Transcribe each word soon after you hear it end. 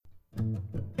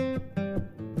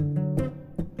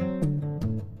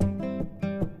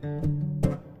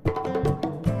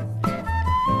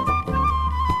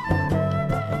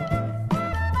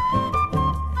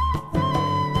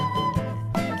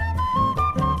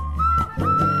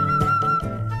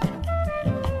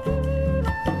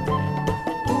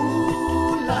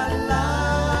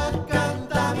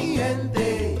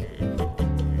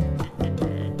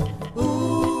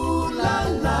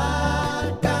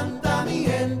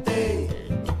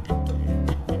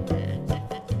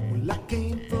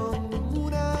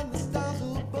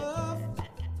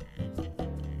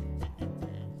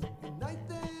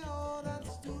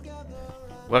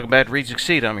Welcome back to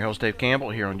Read&Succeed. I'm your host, Dave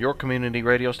Campbell, here on your community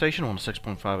radio station,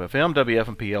 106.5 FM,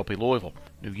 WFMP LP Louisville.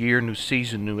 New year, new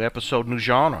season, new episode, new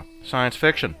genre, science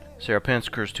fiction. Sarah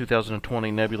Pinsker's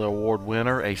 2020 Nebula Award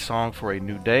winner, A Song for a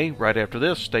New Day. Right after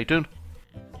this, stay tuned.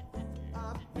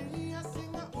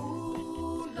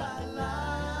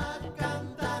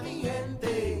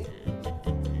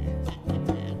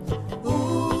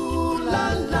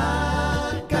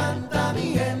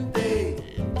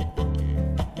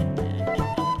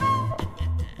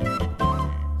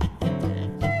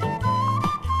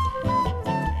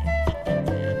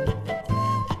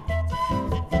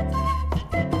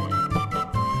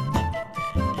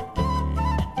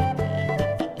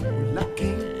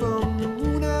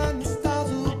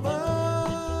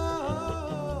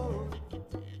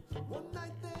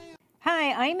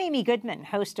 I'm Amy Goodman,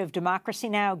 host of Democracy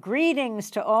Now! Greetings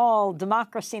to all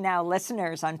Democracy Now!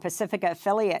 Listeners on Pacifica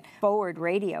affiliate Forward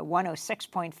Radio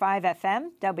 106.5 FM,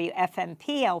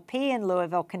 WFMP LP in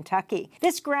Louisville, Kentucky.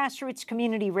 This grassroots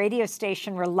community radio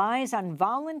station relies on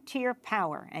volunteer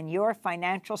power and your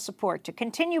financial support to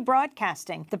continue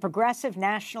broadcasting the progressive,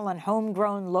 national, and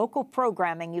homegrown local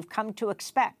programming you've come to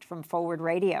expect from Forward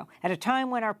Radio. At a time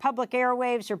when our public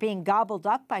airwaves are being gobbled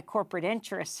up by corporate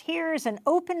interests, here's an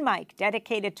open mic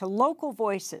dedicated to local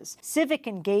voices, civic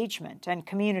engagement, and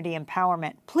community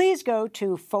empowerment. Please go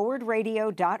to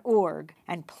forwardradio.org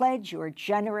and pledge your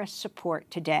generous support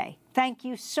today. Thank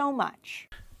you so much.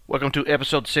 Welcome to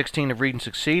episode 16 of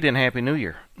Read&Succeed, and Happy New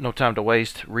Year. No time to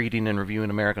waste reading and reviewing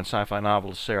American sci-fi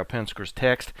novelist Sarah Pinsker's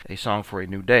text, A Song for a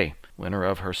New Day, winner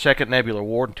of her second Nebula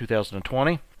Award in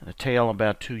 2020, and a tale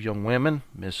about two young women,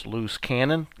 Miss Luce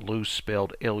Cannon, Luce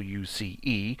spelled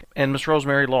L-U-C-E, and Miss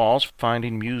Rosemary Laws,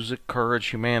 finding music, courage,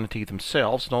 humanity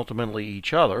themselves, and ultimately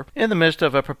each other, in the midst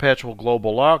of a perpetual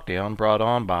global lockdown brought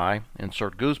on by,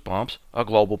 insert goosebumps, a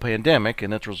global pandemic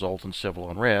and its resultant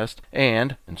civil unrest,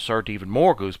 and, insert even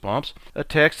more goosebumps, a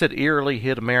text that eerily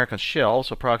hit American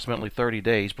shelves approximately 30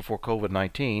 days before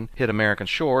COVID-19 hit American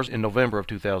shores in November of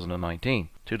 2019.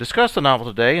 To discuss the novel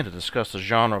today and to discuss the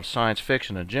genre of science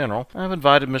fiction in general, I've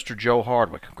invited Mr. Joe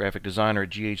Hardwick, graphic designer at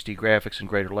GHD Graphics in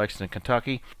Greater Lexington,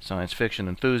 Kentucky, science fiction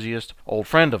enthusiast, old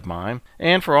friend of mine,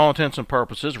 and for all intents and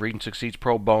purposes, Read&Succeed's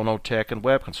pro bono tech and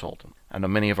web consultant. I know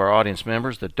many of our audience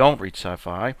members that don't read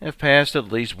sci-fi have passed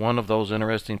at least one of those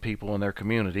interesting people in their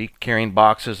community, carrying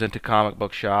boxes into comic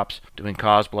book shops, doing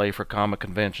cosplay for comic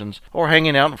conventions, or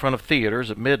hanging out in front of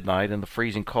theaters at midnight in the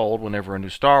freezing cold whenever a new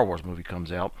Star Wars movie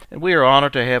comes out. And we are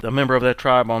honored to have a member of that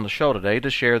tribe on the show today to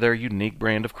share their unique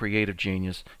brand of creative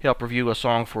genius, help review A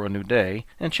Song for a New Day,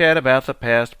 and chat about the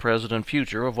past, present, and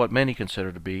future of what many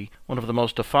consider to be one of the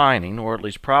most defining, or at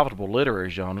least profitable literary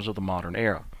genres of the modern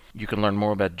era. You can learn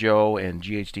more about Joe and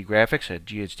GHD Graphics at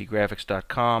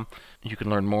ghdgraphics.com. You can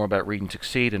learn more about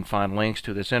Read&Succeed and find links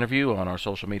to this interview on our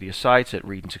social media sites at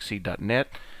readandsucceed.net.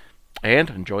 And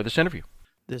enjoy this interview.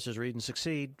 This is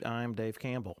Read&Succeed. I'm Dave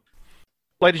Campbell.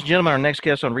 Ladies and gentlemen, our next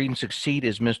guest on Read&Succeed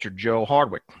is Mr. Joe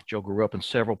Hardwick. Joe grew up in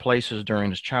several places during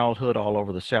his childhood all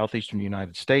over the southeastern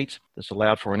United States. This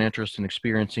allowed for an interest in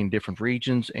experiencing different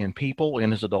regions and people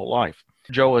in his adult life.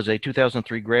 Joe is a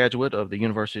 2003 graduate of the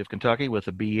University of Kentucky with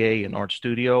a BA in Art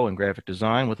Studio and Graphic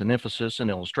Design with an emphasis in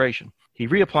illustration. He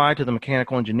reapplied to the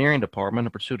Mechanical Engineering Department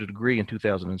and pursued a degree in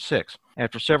 2006.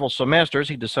 After several semesters,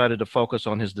 he decided to focus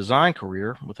on his design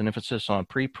career with an emphasis on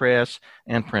pre-press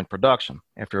and print production.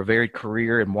 After a varied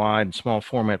career in wide and small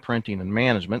format printing and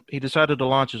management, he decided to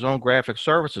launch his own graphic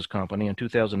services company in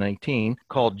 2018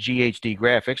 called GHD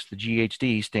Graphics, the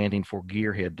GHD standing for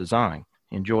Gearhead Design.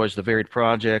 He enjoys the varied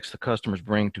projects the customers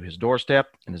bring to his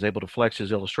doorstep and is able to flex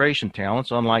his illustration talents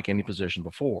unlike any position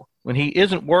before. When he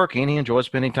isn't working, he enjoys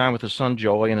spending time with his son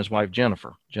Joey and his wife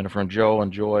Jennifer. Jennifer and Joe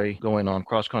enjoy going on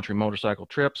cross-country motorcycle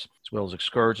trips as well as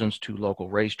excursions to local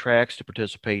racetracks to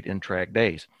participate in track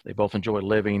days. They both enjoy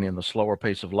living in the slower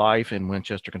pace of life in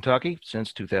Winchester, Kentucky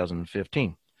since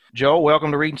 2015. Joe,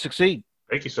 welcome to Read&Succeed.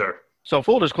 Thank you, sir. So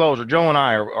full disclosure, Joe and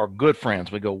I are good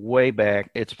friends. We go way back.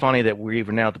 It's funny that we're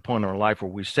even now at the point in our life where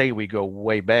we say we go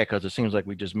way back because it seems like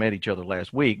we just met each other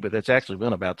last week, but that's actually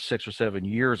been about 6 or 7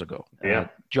 years ago. Yeah.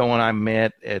 Joe and I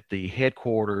met at the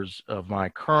headquarters of my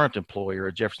current employer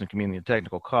at Jefferson Community and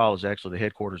Technical College. Actually, the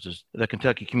headquarters is the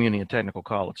Kentucky Community and Technical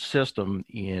College system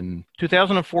in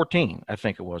 2014, I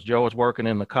think it was. Joe was working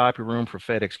in the copy room for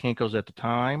FedEx Kinko's at the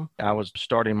time. I was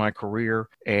starting my career,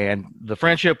 and the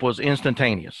friendship was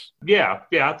instantaneous. Yeah,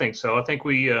 I think so. I think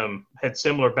we had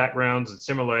similar backgrounds and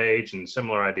similar age and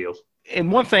similar ideals.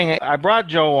 And one thing, I brought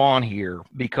Joe on here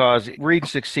because Read and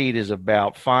Succeed is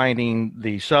about finding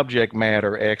the subject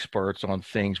matter experts on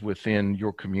things within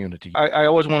your community. I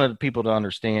always wanted people to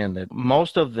understand that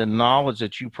most of the knowledge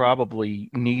that you probably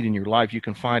need in your life, you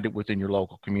can find it within your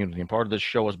local community. And part of this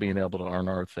show is being able to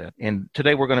unearth that. And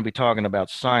today we're going to be talking about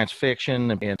science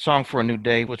fiction and Song for a New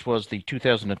Day, which was the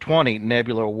 2020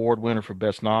 Nebula Award winner for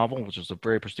Best Novel, which is a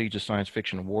very prestigious science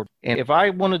fiction award. And if I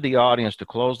wanted the audience to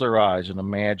close their eyes and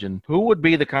imagine who would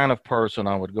be the kind of person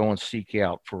I would go and seek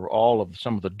out for all of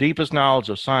some of the deepest knowledge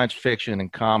of science fiction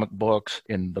and comic books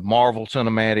in the Marvel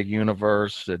Cinematic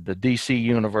Universe, the DC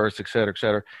Universe, et cetera, et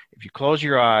cetera. If you close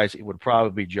your eyes, it would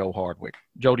probably be Joe Hardwick.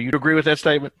 Joe, do you agree with that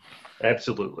statement?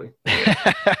 Absolutely.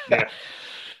 Yeah.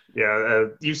 Yeah,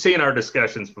 you've seen our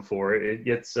discussions before. It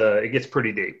gets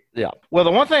pretty deep. Yeah. Well,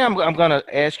 the one thing I'm going to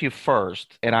ask you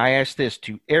first, and I ask this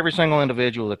to every single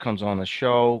individual that comes on the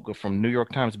show, from New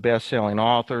York Times best-selling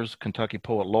authors, Kentucky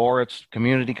poet laureates,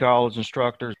 community college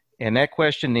instructors, and that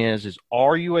question is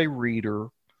are you a reader,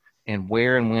 and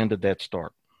where and when did that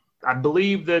start? I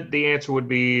believe that the answer would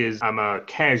be I'm a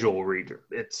casual reader.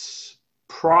 It's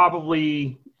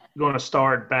probably going to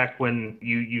start back when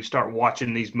you start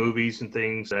watching these movies and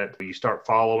things that you start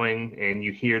following, and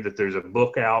you hear that there's a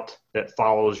book out that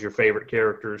follows your favorite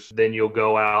characters. Then you'll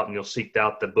go out and you'll seek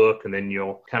out the book, and then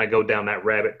you'll kind of go down that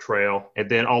rabbit trail. And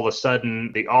then all of a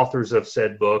sudden, the authors of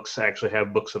said books actually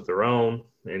have books of their own,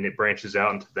 and it branches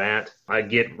out into that. I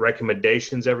get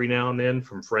recommendations every now and then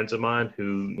from friends of mine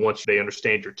who, once they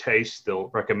understand your taste, they'll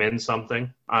recommend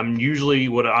something. I'm usually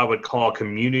what I would call a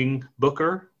commuting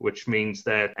booker, which means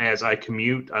that as I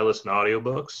commute, I listen to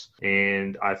audiobooks,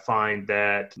 and I find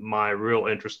that my real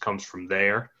interest comes from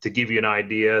there. To give you an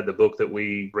idea, the book that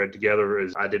we read together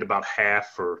I did about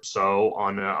half or so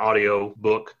on an audio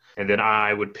book. And then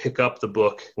I would pick up the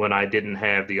book when I didn't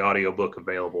have the audiobook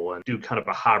available and do kind of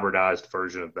a hybridized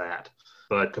version of that.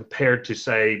 But compared to,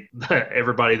 say,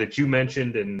 everybody that you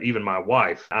mentioned and even my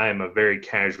wife, I am a very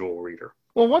casual reader.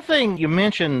 Well, one thing you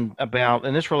mentioned about,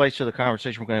 and this relates to the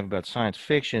conversation we're going to have about science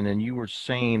fiction, and you were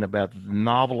saying about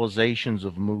novelizations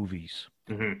of movies.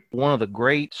 Mm-hmm. One of the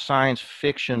great science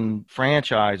fiction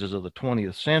franchises of the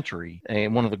 20th century,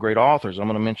 and one of the great authors, I'm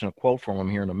going to mention a quote from him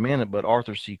here in a minute, but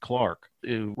Arthur C. Clarke,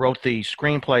 who wrote the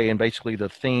screenplay and basically the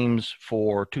themes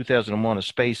for 2001: A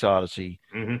Space Odyssey,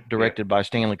 directed by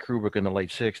Stanley Kubrick in the late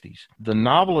 60s. The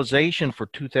novelization for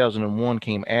 2001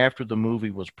 came after the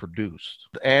movie was produced,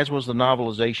 as was the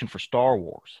novelization for Star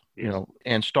Wars. Yes.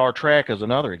 And Star Trek is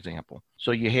another example.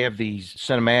 So you have these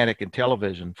cinematic and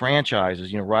television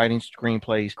franchises, writing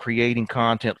screenplays, creating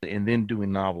content, and then doing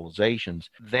novelizations.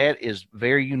 That is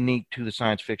very unique to the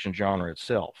science fiction genre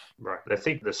itself. Right. I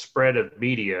think the spread of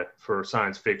media for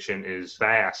science fiction is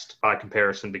vast by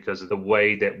comparison because of the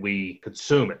way that we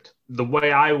consume it. The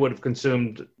way I would have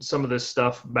consumed some of this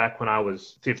stuff back when I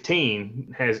was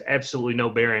 15 has absolutely no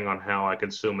bearing on how I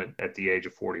consume it at the age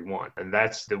of 41. And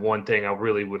that's the one thing I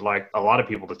really would like a lot of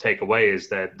people to take away, is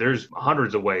that there's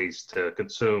hundreds of ways to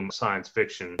consume science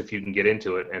fiction if you can get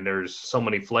into it. And there's so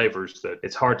many flavors that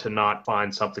it's hard to not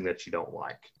find something that you don't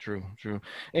like. True.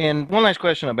 And one last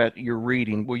question about your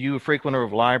reading. Were you a frequenter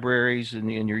of libraries in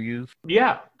your youth?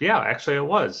 Yeah, actually I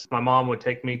was. My mom would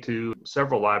take me to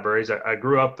several libraries. I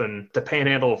grew up in the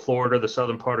panhandle of Florida, the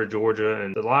southern part of Georgia,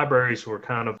 and the libraries were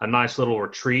kind of a nice little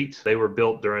retreat. They were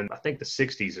built during, I think, the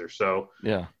 60s or so.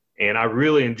 Yeah. And I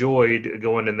really enjoyed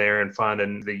going in there and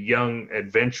finding the young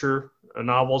adventure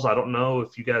novels. I don't know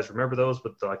if you guys remember those,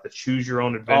 but the Choose Your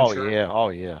Own Adventure. Oh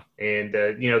yeah. And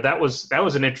that was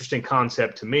an interesting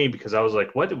concept to me, because I was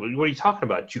like, what are you talking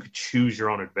about? You could choose your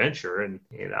own adventure, and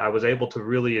I was able to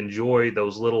really enjoy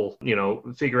those little,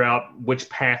 figure out which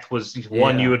path was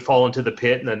one you would fall into the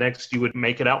pit, and the next you would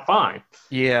make it out fine.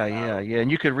 Yeah. And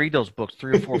you could read those books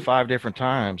 3 or 4 or 5 different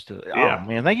times. Oh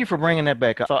man, thank you for bringing that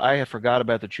back. I thought I had forgot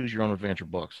about the Choose Your Own Adventure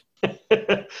books.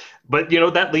 But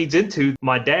that leads into,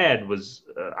 my dad was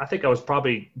I think I was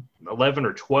probably 11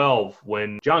 or 12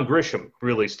 when John Grisham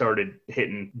really started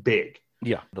hitting big.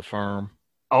 Yeah, The Firm.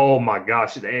 Oh my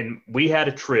gosh. And we had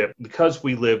a trip, because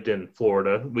we lived in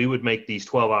Florida, we would make these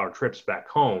 12-hour trips back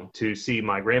home to see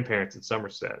my grandparents in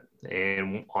Somerset.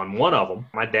 And on one of them,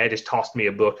 my dad just tossed me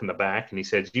a book in the back, and he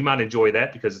said, you might enjoy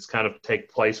that because it's kind of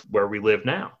take place where we live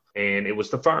now. And it was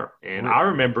The Firm. And I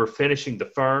remember finishing The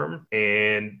Firm.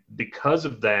 And because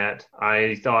of that,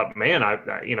 I thought, man,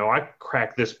 I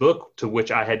cracked this book, to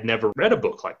which I had never read a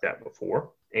book like that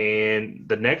before. And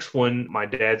the next one, my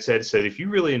dad said, if you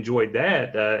really enjoyed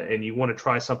that and you want to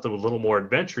try something with a little more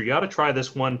adventure, you ought to try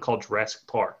this one called Jurassic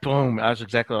Park. Boom. That's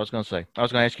exactly what I was going to say. I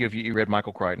was going to ask you if you read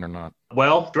Michael Crichton or not.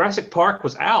 Well, Jurassic Park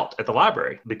was out at the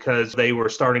library because they were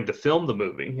starting to film the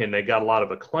movie and they got a lot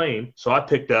of acclaim. So I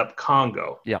picked up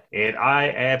Congo. Yeah. And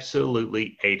I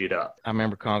absolutely ate it up. I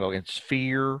remember Congo. And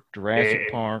Sphere, Jurassic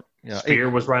Park. Yeah. Sphere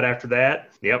was right after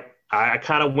that. Yep. I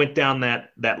kind of went down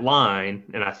that line,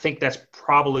 and I think that's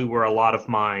probably where a lot of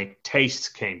my tastes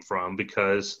came from,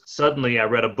 because suddenly I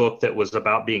read a book that was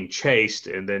about being chased,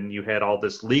 and then you had all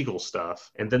this legal stuff.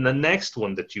 And then the next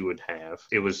one that you would have,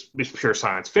 it was pure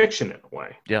science fiction in a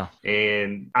way. Yeah.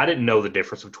 And I didn't know the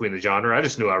difference between the genre. I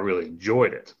just knew I really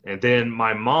enjoyed it. And then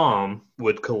my mom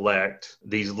would collect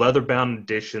these leather-bound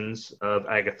editions of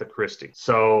Agatha Christie.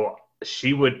 So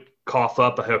she would cough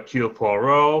up a Hercule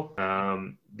Poirot,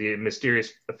 The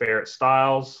Mysterious Affair at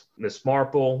Styles, Miss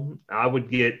Marple. I would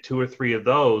get 2 or 3 of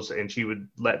those, and she would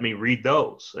let me read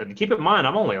those. And keep in mind,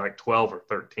 I'm only like 12 or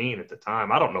 13 at the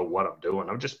time. I don't know what I'm doing.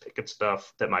 I'm just picking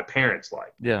stuff that my parents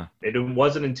like. Yeah. It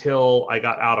wasn't until I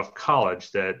got out of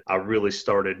college that I really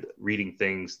started reading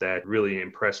things that really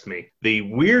impressed me. The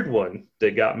weird one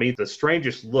that got me the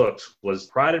strangest looks was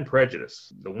Pride and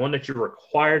Prejudice, the one that you're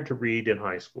required to read in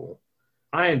high school.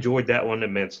 I enjoyed that one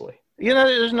immensely.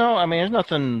 There's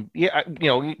nothing. Yeah,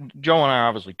 Joe and I are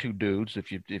obviously 2 dudes.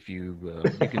 If you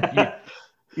can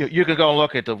you can go and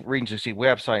look at the Read&Succeed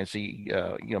website and see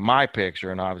my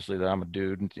picture, and obviously that I'm a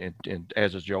dude, and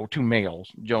as is Joe, 2 males.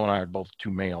 Joe and I are both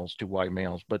 2 males, 2 white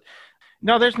males. But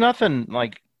no, there's nothing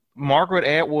like Margaret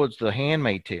Atwood's The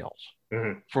Handmaid's Tales.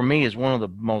 Mm-hmm. For me, is one of the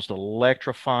most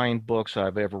electrifying books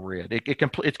I've ever read.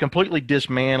 It's completely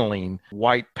dismantling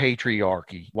white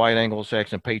patriarchy, white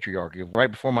Anglo-Saxon patriarchy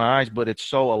right before my eyes, but it's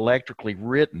so electrically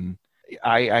written.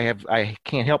 I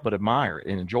can't help but admire it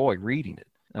and enjoy reading it.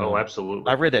 Oh, absolutely.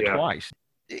 I've read that twice.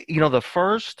 The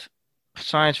first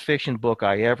science fiction book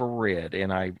I ever read,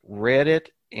 and I read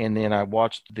it and then I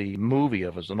watched the movie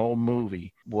of it. It was an old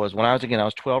movie, was when I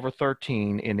was 12 or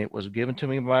 13, and it was given to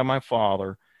me by my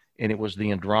father. And it was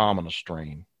the Andromeda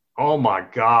Strain. Oh my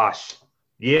gosh!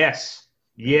 Yes.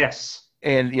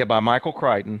 And by Michael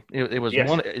Crichton. It was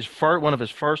one of his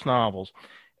first novels.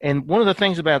 And one of the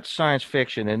things about science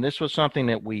fiction, and this was something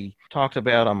that we talked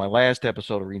about on my last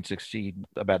episode of Read&Succeed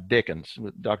about Dickens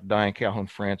with Dr. Diane Calhoun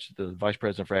French, the Vice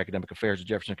President for Academic Affairs at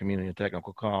Jefferson Community and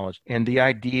Technical College, and the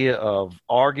idea of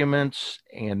arguments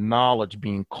and knowledge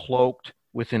being cloaked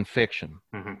within fiction.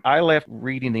 Mm-hmm. I left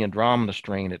reading the Andromeda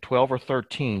Strain at 12 or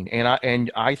 13, and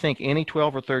I think any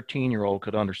 12 or 13-year-old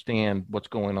could understand what's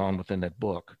going on within that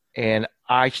book. And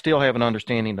I still have an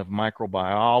understanding of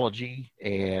microbiology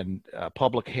and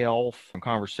public health and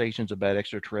conversations about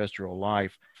extraterrestrial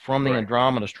life from the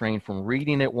Andromeda Strain, from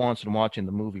reading it once and watching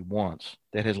the movie once,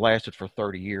 that has lasted for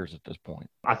 30 years at this point.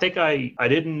 I think I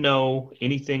didn't know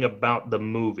anything about the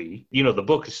movie. The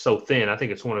book is so thin. I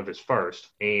think it's one of his first.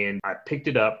 And I picked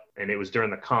it up, and it was during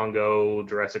the Congo,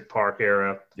 Jurassic Park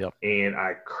era. Yep. And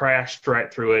I crashed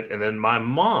right through it. And then my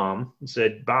mom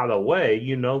said, by the way,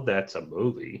 that's a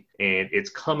movie. And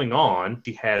it's coming on.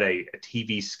 She had a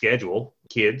TV schedule.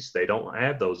 Kids, they don't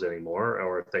have those anymore,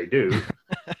 or if they do,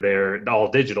 they're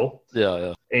all digital.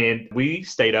 Yeah. And we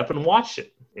stayed up and watched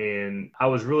it. And I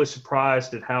was really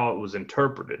surprised at how it was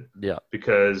interpreted. Yeah.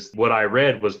 Because what I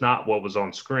read was not what was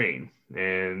on screen.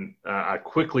 And I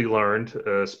quickly learned,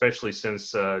 especially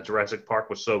since Jurassic Park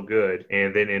was so good.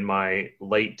 And then in my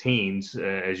late teens,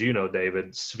 as you know,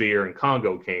 David, Sphere and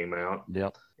Congo came out.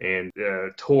 Yep. And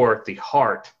tore at the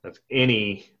heart of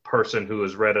any person who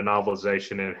has read a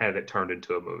novelization and had it turned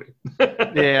into a movie.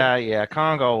 Yeah.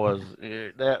 Congo was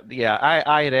that. Yeah,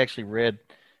 I had actually read.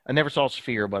 I never saw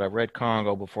Sphere, but I read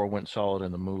Congo before I went and saw it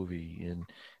in the movie.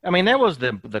 And that was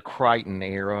the Crichton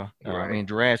era. Right.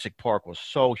 Jurassic Park was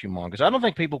so humongous. I don't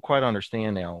think people quite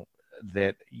understand now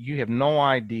that you have no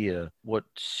idea what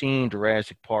seeing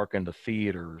Jurassic Park in the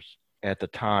theaters at the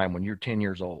time when you're 10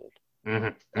 years old.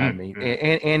 Mm-hmm. I mean,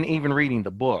 and even reading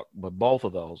the book, but both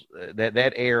of those,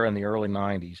 that era in the early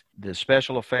 90s, the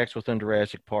special effects within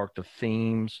Jurassic Park, the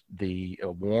themes, the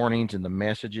warnings and the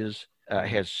messages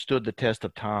has stood the test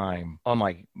of time,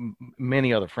 unlike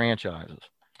many other franchises.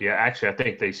 Yeah, actually, I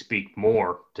think they speak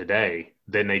more today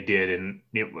than they did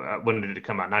when did it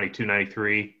come out? 92,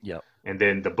 93? Yeah. And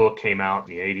then the book came out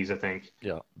in the 80s, I think.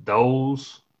 Yeah.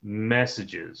 Those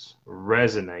messages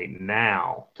resonate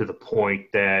now to the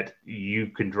point that you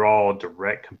can draw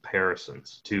direct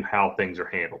comparisons to how things are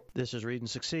handled. This is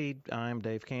Read&Succeed. I'm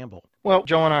Dave Campbell. Well,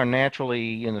 Joe and I are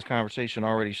naturally in this conversation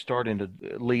already starting to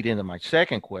lead into my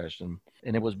second question.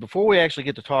 And it was before we actually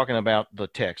get to talking about the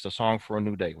text, A Song for a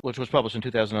New Day, which was published in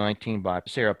 2019 by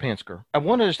Sarah Pinsker. I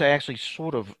wanted us to actually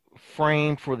sort of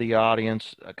frame for the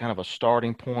audience a kind of a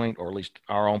starting point, or at least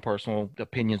our own personal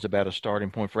opinions about a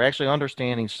starting point for actually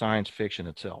understanding science fiction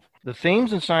itself. The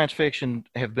themes in science fiction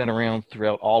have been around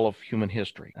throughout all of human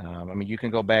history. You can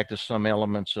go back to some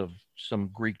elements of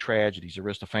some Greek tragedies,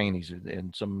 Aristophanes,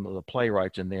 and some of the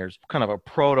playwrights in there's kind of a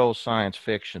proto-science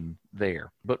fiction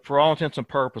there. But for all intents and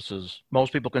purposes,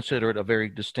 most people consider it a very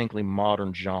distinctly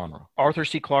modern genre. Arthur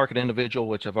C. Clarke, an individual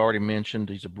which I've already mentioned,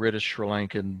 he's a British Sri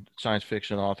Lankan science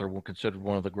fiction author, considered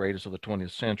one of the greatest of the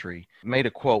 20th century, made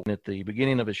a quote at the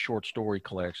beginning of his short story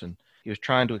collection. He was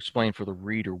trying to explain for the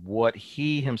reader what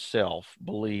he himself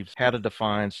believes how to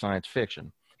define science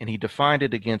fiction. And he defined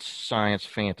it against science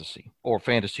fantasy, or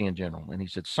fantasy in general. And he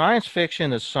said, science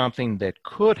fiction is something that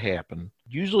could happen.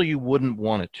 Usually you wouldn't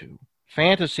want it to.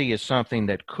 Fantasy is something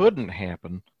that couldn't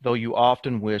happen, though you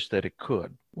often wish that it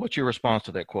could. What's your response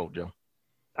to that quote, Joe?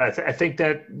 I think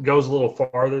that goes a little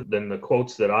farther than the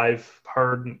quotes that I've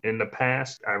heard in the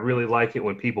past. I really like it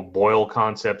when people boil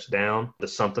concepts down to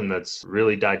something that's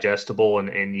really digestible,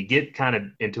 and you get kind of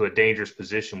into a dangerous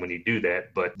position when you do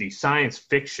that. But the science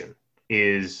fiction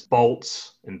is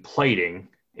bolts and plating,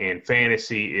 and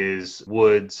fantasy is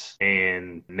woods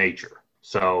and nature.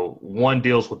 So one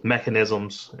deals with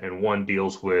mechanisms and one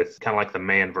deals with kind of like the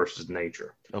man versus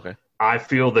nature. Okay. I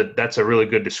feel that that's a really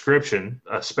good description,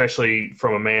 especially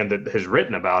from a man that has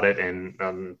written about it.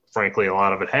 And frankly, a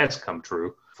lot of it has come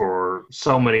true. For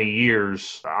so many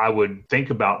years, I would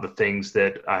think about the things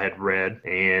that I had read.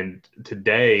 And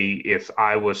today, if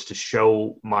I was to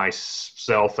show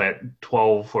myself at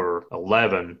 12 or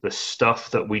 11, the stuff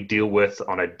that we deal with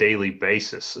on a daily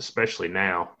basis, especially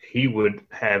now, he would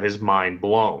have his mind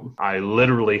blown. I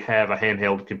literally have a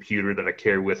handheld computer that I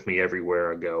carry with me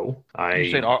everywhere I go. You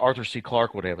said Arthur C.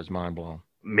 Clarke would have his mind blown.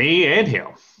 Me and him.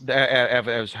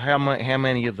 As how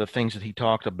many of the things that he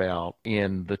talked about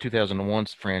in the 2001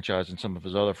 franchise and some of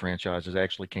his other franchises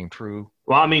actually came true?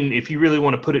 Well, I mean, if you really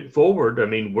want to put it forward, I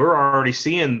mean, we're already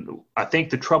seeing, I think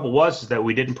the trouble was that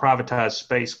we didn't privatize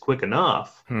space quick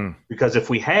enough. Because if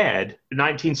we had,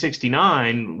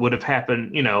 1969 would have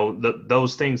happened,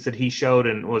 those things that he showed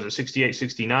in, was it 68,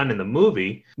 69 in the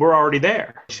movie, we're already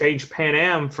there. Change Pan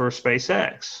Am for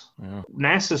SpaceX. Yeah.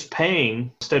 NASA's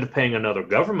paying, instead of paying another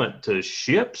government to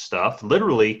ship stuff,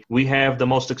 literally, we have the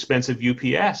most expensive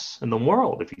UPS in the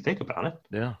world, if you think about it.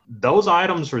 Yeah. Those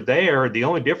items are there. The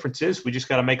only difference is we just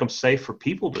got to make them safe for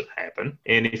people to happen.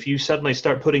 And if you suddenly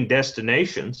start putting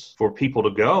destinations for people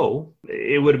to go,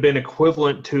 it would have been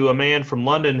equivalent to a man from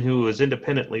London who was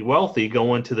independently wealthy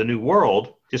going to the New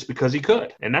World just because he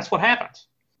could. And that's what happens.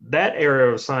 That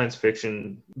era of science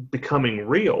fiction becoming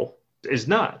real is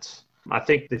nuts. I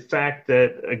think the fact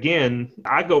that, again,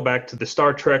 I go back to the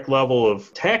Star Trek level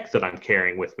of tech that I'm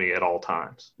carrying with me at all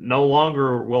times. No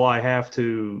longer will I have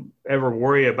to ever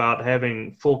worry about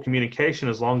having full communication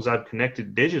as long as I'm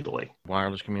connected digitally.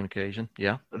 Wireless communication,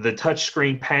 yeah. The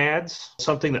touchscreen pads,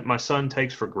 something that my son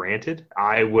takes for granted,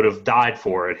 I would have died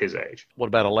for at his age. What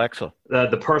about Alexa?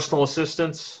 The personal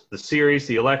assistants, the Siris,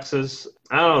 the Alexas.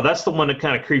 I don't know. That's the one that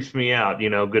kind of creeps me out.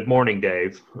 Good morning,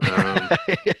 Dave.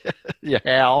 Yeah,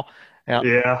 Hal.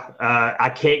 Yeah, I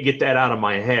can't get that out of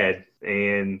my head.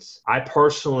 And I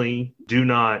personally do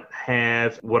not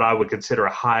have what I would consider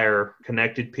a higher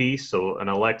connected piece, so an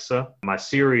Alexa. My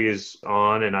Siri is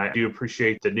on, and I do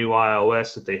appreciate the new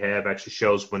iOS that they have actually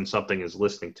shows when something is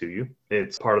listening to you.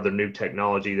 It's part of the new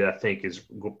technology that I think is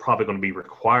probably going to be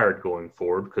required going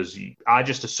forward, because I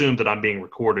just assume that I'm being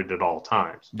recorded at all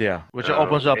times. Yeah, which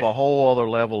opens up a whole other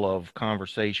level of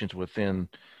conversations within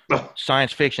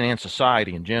science fiction and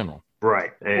society in general.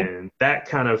 Right. And that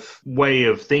kind of way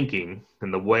of thinking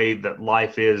and the way that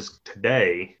life is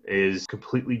today is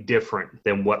completely different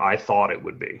than what I thought it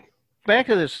would be. Back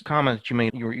to this comment that you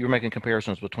made, you're making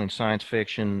comparisons between science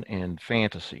fiction and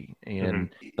fantasy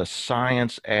and the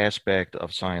science aspect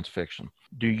of science fiction.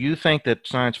 Do you think that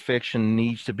science fiction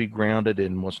needs to be grounded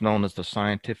in what's known as the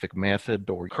scientific method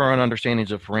or current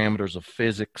understandings of parameters of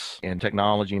physics and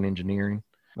technology and engineering?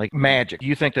 Like magic. Do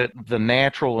you think that the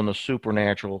natural and the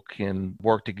supernatural can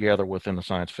work together within a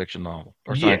science fiction novel?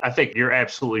 Yeah, I think you're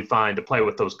absolutely fine to play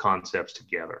with those concepts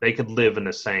together. They could live in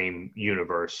the same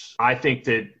universe. I think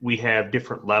that we have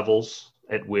different levels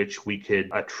at which we could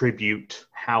attribute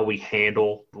how we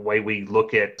handle the way we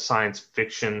look at science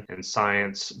fiction and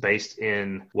science based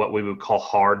in what we would call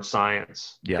hard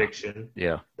science fiction.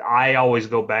 Yeah. I always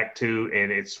go back to,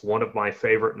 and it's one of my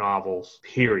favorite novels,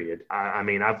 period. I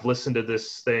mean, I've listened to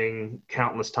this thing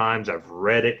countless times. I've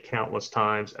read it countless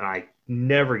times, and I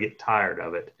never get tired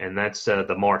of it. And that's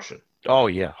The Martian. Oh,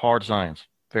 yeah. Hard science.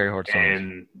 Very hard science.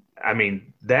 And I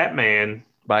mean, that man.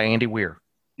 By Andy Weir.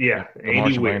 Yeah, The Andy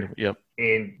Martian by Weir. Andy, yep.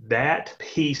 And that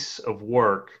piece of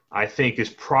work, I think, is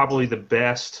probably the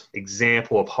best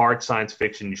example of hard science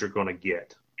fiction you're going to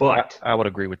get. But I would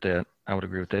agree with that.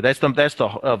 That's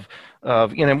the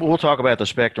we'll talk about the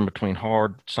spectrum between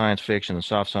hard science fiction and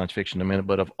soft science fiction in a minute.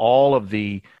 But of all of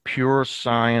the pure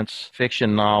science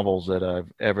fiction novels that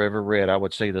I've ever read, I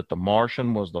would say that The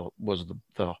Martian was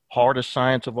the hardest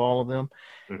science of all of them.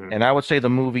 Mm-hmm. And I would say the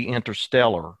movie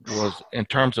Interstellar was, in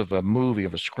terms of a movie,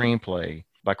 of a screenplay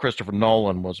by Christopher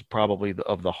Nolan, was probably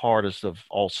of the hardest of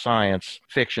all science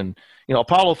fiction.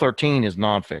 Apollo 13 is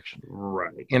nonfiction.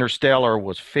 Right. Interstellar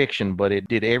was fiction, but it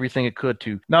did everything it could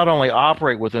to not only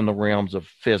operate within the realms of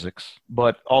physics,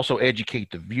 but also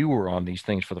educate the viewer on these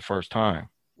things for the first time.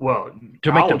 Well,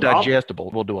 to make them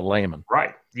digestible, we'll do a layman.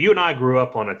 Right. You and I grew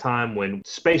up on a time when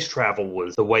space travel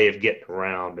was the way of getting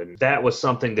around. And that was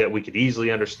something that we could easily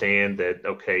understand that,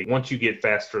 okay, once you get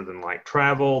faster than light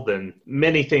travel, then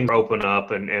many things open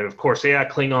up. And of course, yeah,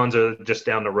 Klingons are just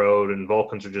down the road and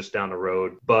Vulcans are just down the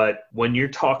road. But when you're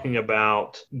talking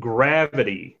about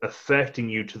gravity affecting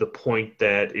you to the point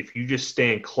that if you just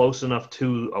stand close enough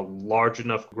to a large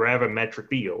enough gravimetric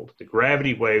field, the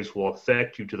gravity waves will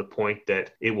affect you to the point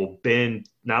that it will bend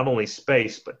not only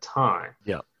space, but time.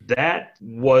 Yeah. That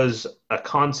was a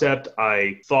concept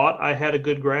I thought I had a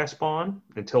good grasp on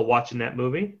until watching that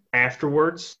movie.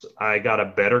 Afterwards, I got a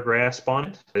better grasp on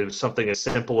it. It was something as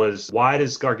simple as, why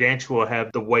does Gargantua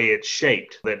have the way it's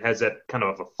shaped, that has that kind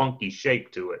of a funky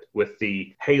shape to it with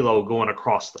the halo going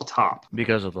across the top?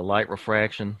 Because of the light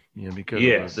refraction, because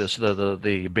Yes. of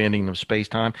the bending of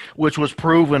space-time, which was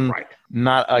proven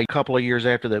not a couple of years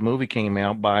after that movie came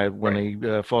out by when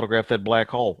they photographed that black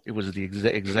hole. It was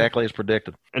exactly as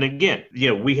predicted. And again,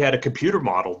 we had a computer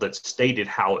model that stated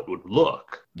how it would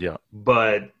look. Yeah.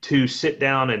 But to sit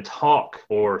down and talk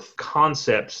or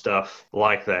concept stuff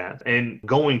like that, and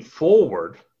going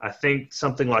forward, I think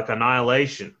something like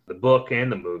Annihilation, the book and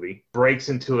the movie, breaks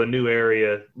into a new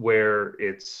area where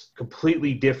it's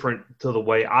completely different to the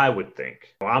way I would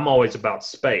think. I'm always about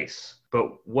space,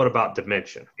 but what about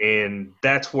dimension? And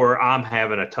that's where I'm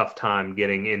having a tough time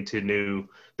getting into new,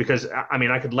 because I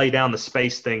mean, I could lay down the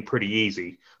space thing pretty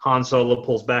easy. Han Solo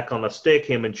pulls back on the stick,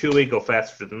 him and Chewie go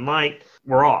faster than light,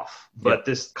 we're off. But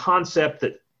this concept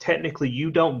that technically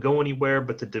you don't go anywhere,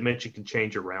 but the dimension can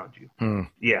change around you.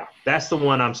 Yeah, that's the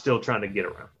one I'm still trying to get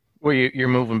around. Well, you're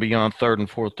moving beyond third and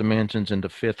fourth dimensions into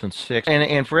fifth and sixth.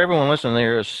 And for everyone listening,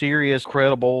 there are serious,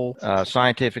 credible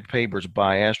scientific papers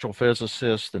by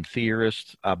astrophysicists and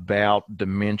theorists about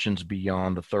dimensions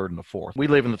beyond the third and the fourth. We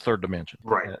live in the third dimension.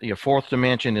 Right. Fourth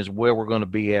dimension is where we're going to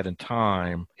be at in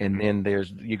time. And then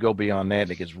you go beyond that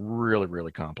and it gets really,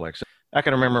 really complex. I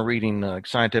can remember reading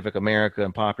Scientific America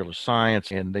and Popular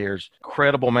Science, and there's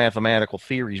credible mathematical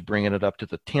theories bringing it up to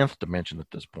the 10th dimension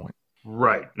at this point.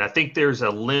 Right. And I think there's a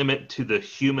limit to the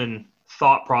human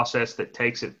thought process that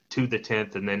takes it to the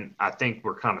 10th, and then I think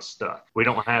we're kind of stuck. We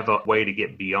don't have a way to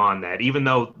get beyond that. Even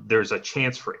though there's a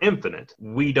chance for infinite,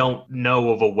 we don't know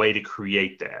of a way to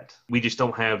create that. We just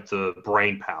don't have the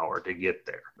brain power to get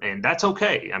there. And that's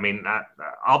okay. I mean,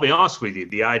 I'll be honest with you.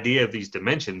 The idea of these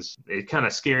dimensions, it kind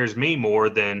of scares me more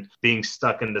than being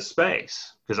stuck into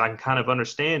space, because I can kind of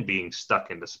understand being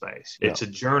stuck into space. Yeah. It's a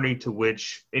journey to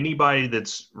which anybody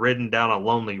that's ridden down a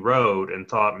lonely road and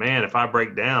thought, man, if I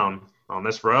break down on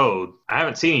this road, I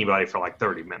haven't seen anybody for like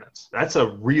 30 minutes. That's a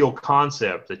real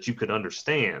concept that you could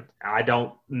understand. I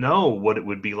don't know what it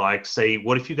would be like. Say,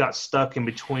 what if you got stuck in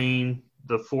between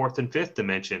the fourth and fifth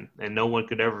dimension and no one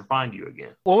could ever find you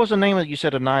again? What was the name that you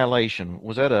said, Annihilation?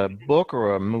 Was that a book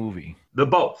or a movie?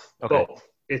 Both. Okay. Both.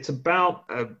 It's about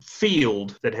a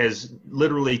field that has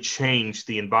literally changed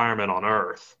the environment on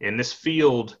Earth. And this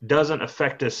field doesn't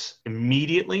affect us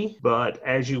immediately, but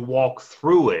as you walk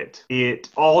through it, it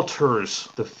alters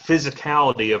the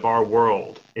physicality of our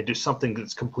world into something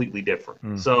that's completely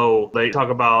different. So they talk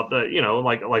about,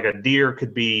 like a deer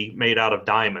could be made out of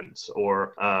diamonds,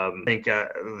 or I think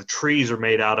the trees are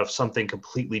made out of something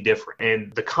completely different.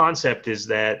 And the concept is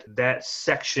that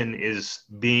section is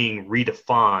being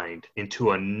redefined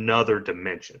into another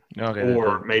dimension,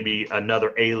 or maybe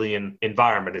another alien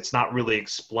environment. It's not really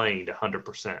explained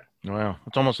 100%. Well,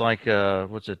 it's almost like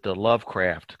what's it, the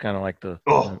Lovecraft, kind of like the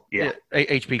Oh, yeah.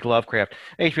 H.P. Lovecraft.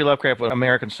 H.P. Lovecraft was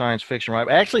American science fiction, right?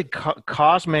 Actually,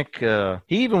 cosmic.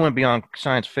 He even went beyond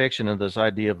science fiction and this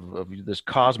idea of this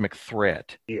cosmic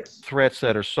threat. Yes. Threats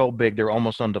that are so big they're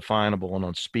almost undefinable and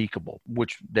unspeakable,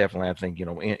 which definitely I think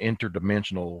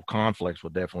interdimensional conflicts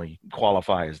would definitely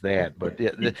qualify as that. But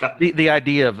the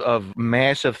idea of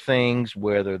massive things,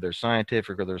 whether they're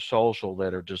scientific or they're social,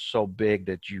 that are just so big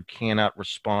that you cannot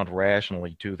respond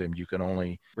rationally to them. You can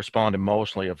only respond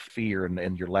emotionally of fear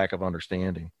and your lack of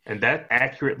understanding. And that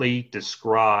accurately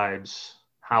describes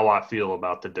how I feel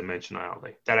about the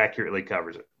dimensionality. That accurately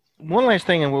covers it. One last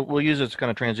thing, and we'll use this to kind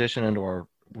of transition into our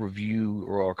review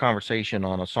or our conversation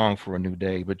on A Song for a New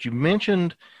Day. But you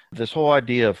mentioned this whole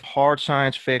idea of hard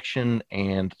science fiction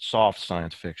and soft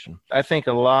science fiction. I think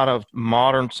a lot of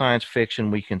modern science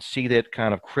fiction, we can see that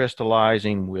kind of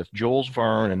crystallizing with Jules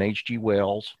Verne and H.G.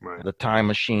 Wells, Right. The Time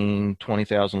Machine,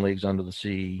 20,000 Leagues Under the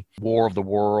Sea, War of the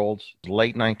Worlds,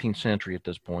 late 19th century at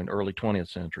this point, early 20th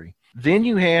century. Then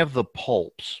you have the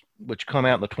pulps, which come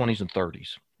out in the 20s and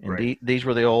 30s. And Right. these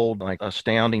were the old, like,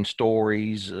 Astounding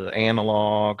Stories,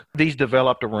 Analog. These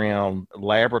developed around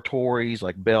laboratories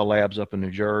like Bell Labs up in New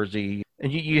Jersey.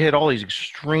 And you had all these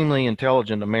extremely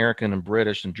intelligent American and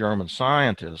British and German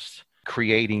scientists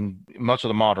creating much of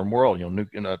the modern world,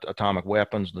 atomic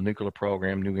weapons, the nuclear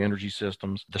program, new energy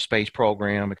systems, the space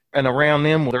program. And around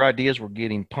them, their ideas were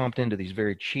getting pumped into these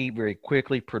very cheap, very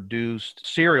quickly produced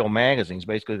serial magazines,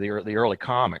 basically the early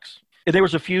comics. There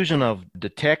was a fusion of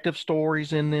detective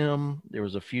stories in them. There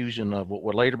was a fusion of what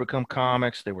would later become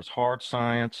comics. There was hard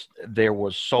science. There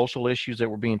was social issues that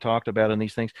were being talked about in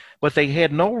these things. But they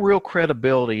had no real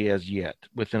credibility as yet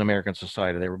within American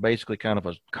society. They were basically kind of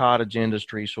a cottage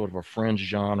industry, sort of a fringe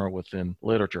genre within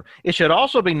literature. It should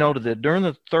also be noted that during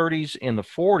the 30s and the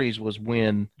 40s was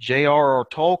when J.R.R.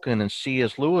 Tolkien and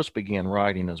C.S. Lewis began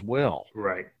writing as well.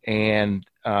 Right. And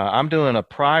I'm doing a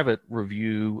private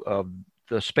review of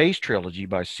the Space Trilogy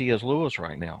by C.S. Lewis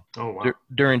right now. Oh, wow.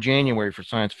 During January for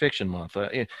Science Fiction Month.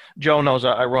 Joe knows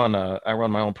I run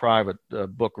my own private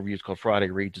book reviews called Friday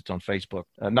Reads. It's on Facebook.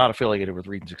 Not affiliated with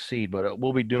Read&Succeed, but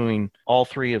we'll be doing all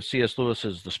three of C.S.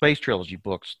 Lewis's The Space Trilogy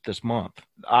books this month.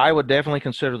 I would definitely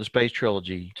consider the Space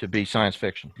Trilogy to be science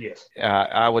fiction. Yes.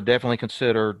 I would definitely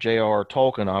consider J.R.R.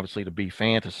 Tolkien, obviously, to be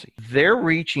fantasy. They're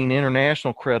reaching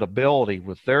international credibility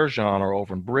with their genre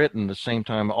over in Britain, at the same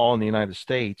time all in the United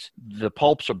States. The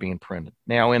pulps are being printed.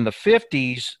 Now, in the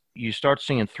 50s, you start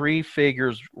seeing three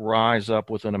figures rise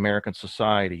up within American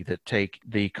society that take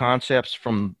the concepts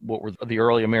from what were the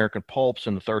early American pulps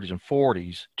in the 30s and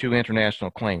 40s to international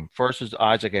acclaim. First is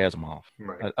Isaac Asimov,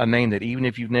 Right. a name that even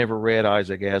if you've never read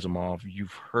Isaac Asimov,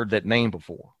 you've heard that name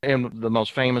before. And the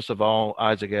most famous of all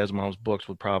Isaac Asimov's books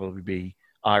would probably be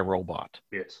I, Robot,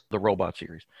 Yes. the Robot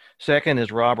series. Second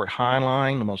is Robert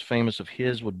Heinlein. The most famous of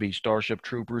his would be Starship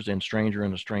Troopers and Stranger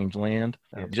in a Strange Land.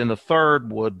 Yes. And the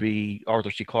third would be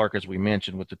Arthur C. Clarke, as we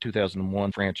mentioned, with the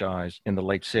 2001 franchise in the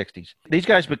late 60s. These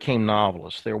guys became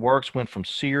novelists. Their works went from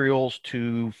serials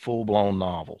to full-blown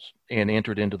novels and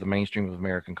entered into the mainstream of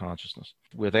American consciousness.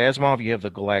 With Asimov, you have the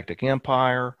Galactic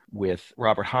Empire. With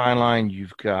Robert Heinlein,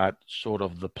 you've got sort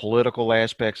of the political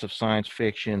aspects of science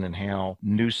fiction and how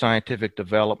new scientific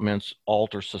developments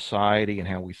alter society and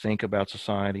how we think about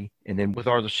society. And then with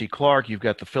Arthur C. Clarke, you've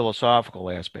got the philosophical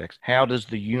aspects. How does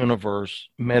the universe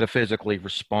metaphysically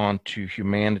respond to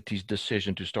humanity's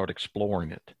decision to start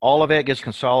exploring it? All of that gets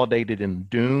consolidated in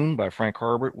Dune by Frank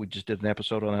Herbert. We just did an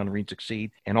episode on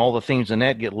Read&Succeed. And all the themes in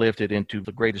that get lifted into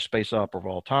the greatest space opera of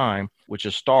all time, which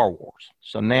is Star Wars.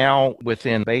 So now,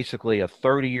 within basically a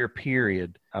 30-year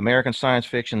period, American science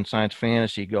fiction and science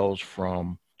fantasy goes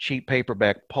from cheap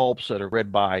paperback pulps that are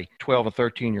read by 12 and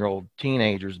 13-year-old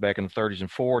teenagers back in the 30s and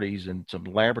 40s and some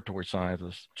laboratory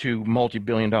scientists to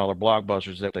multi-billion-dollar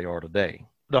blockbusters that they are today.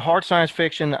 The hard science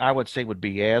fiction, I would say, would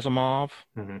be Asimov.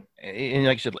 Mm-hmm. And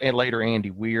like I said, and later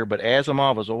Andy Weir, but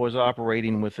Asimov was always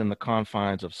operating within the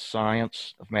confines of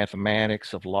science, of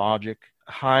mathematics, of logic.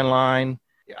 Heinlein,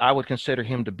 I would consider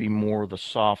him to be more the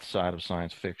soft side of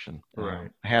science fiction. Right.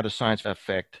 How does science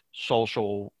affect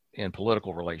social and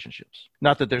political relationships?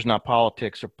 Not that there's not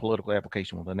politics or political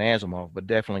application within Asimov, but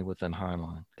definitely within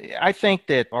Heinlein. I think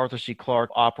that Arthur C.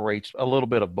 Clarke operates a little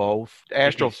bit of both.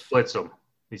 He splits them.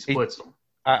 He splits them.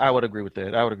 I would agree with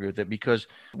that. I would agree with that because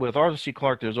with Arthur C.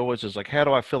 Clarke, there's always this like, how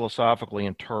do I philosophically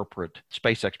interpret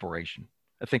space exploration?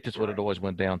 I think that's what it always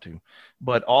went down to.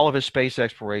 But all of his space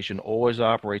exploration always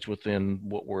operates within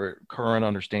what were current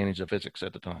understandings of physics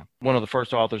at the time. One of the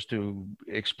first authors to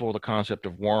explore the concept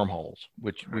of wormholes,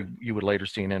 which you would later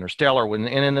see in Interstellar. And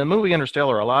in the movie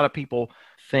Interstellar, a lot of people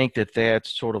think that that's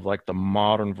sort of like the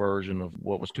modern version of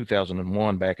what was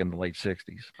 2001 back in the late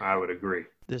 60s. I would agree.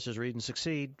 This is Read and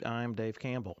Succeed. I'm Dave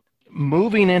Campbell.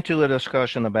 Moving into a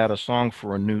discussion about A Song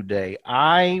for a New Day,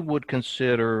 I would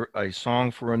consider A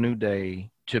Song for a New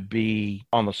Day to be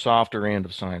on the softer end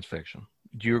of science fiction.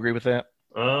 Do you agree with that?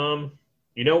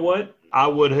 You know what? I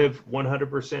would have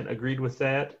 100% agreed with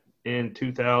that in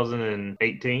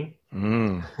 2018.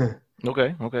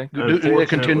 Okay.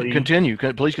 Continue.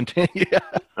 Please continue.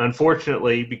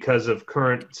 Unfortunately, because of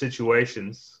current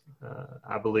situations,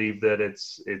 I believe that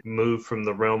it moved from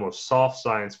the realm of soft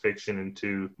science fiction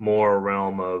into more a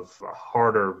realm of a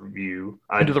harder view.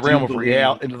 Into the realm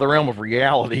of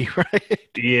reality, right?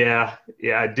 Yeah.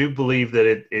 I do believe that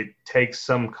it takes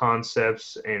some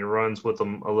concepts and runs with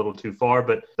them a little too far.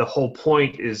 But the whole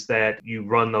point is that you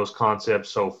run those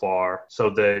concepts so far so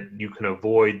that you can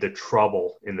avoid the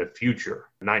trouble in the future.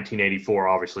 1984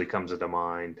 obviously comes into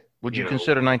mind. Would you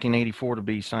consider 1984 to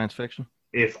be science fiction?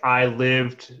 If I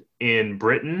lived in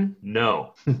Britain,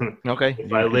 no. Okay.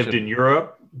 If I lived in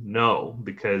Europe, no,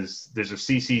 because there's a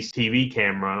CCTV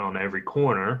camera on every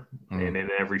corner and in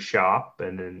every shop.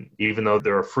 And then even though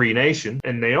they're a free nation,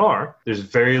 and they are, there's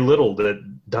very little that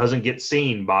doesn't get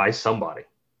seen by somebody.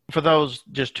 For those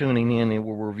just tuning in,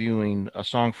 we're reviewing A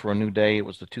Song for a New Day. It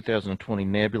was the 2020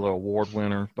 Nebula Award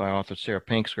winner by author Sarah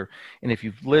Pinsker. And if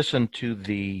you've listened to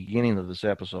the beginning of this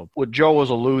episode, what Joe was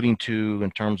alluding to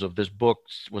in terms of this book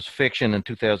was fiction in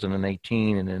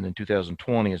 2018 and then in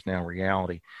 2020 is now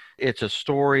reality. It's a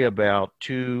story about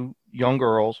two young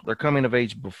girls. They're coming of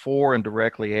age before and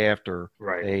directly after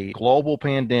a global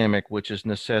pandemic, which has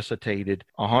necessitated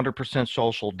 100%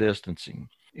 social distancing.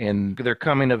 And their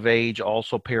coming of age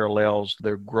also parallels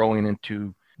their growing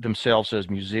into themselves as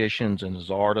musicians and as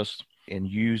artists and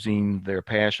using their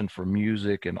passion for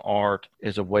music and art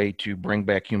as a way to bring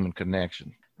back human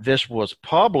connection. This was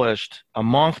published a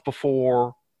month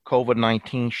before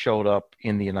COVID-19 showed up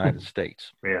in the United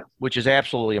States, which is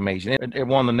absolutely amazing. It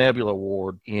won the Nebula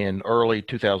Award in early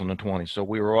 2020. So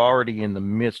we were already in the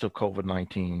midst of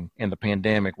COVID-19 and the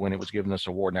pandemic when it was given this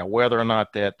award. Now, whether or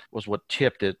not that was what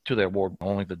tipped it to the award,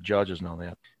 only the judges know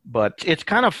that. But it's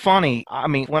kind of funny. I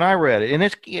mean, when I read it, and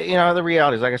it's, the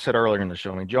reality is, like I said earlier in the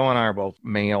show, Joe and I are both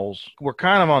males. We're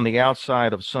kind of on the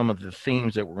outside of some of the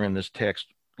themes that were in this text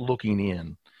looking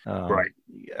in.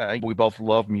 We both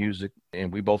love music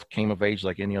and we both came of age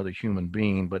like any other human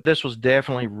being, but this was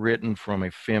definitely written from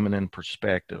a feminine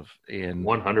perspective. And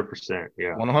 100%,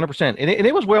 yeah, 100%. And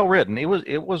it was well written. It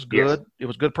was good. Yes. It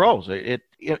was good prose.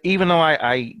 Even though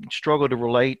I struggle to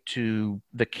relate to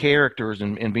the characters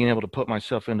and being able to put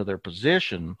myself into their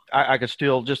position, I could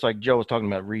still, just like Joe was talking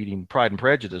about reading Pride and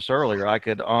Prejudice earlier, I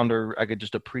could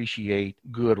just appreciate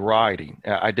good writing.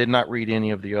 I did not read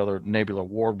any of the other Nebula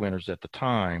Award winners at the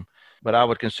time, but I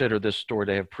would consider this story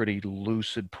to have pretty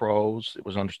lucid prose. It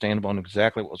was understandable and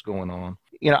exactly what was going on.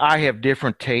 I have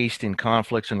different taste in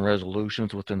conflicts and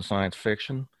resolutions within science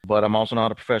fiction, but I'm also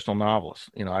not a professional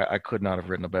novelist. I could not have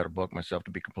written a better book myself,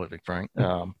 to be completely frank.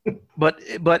 But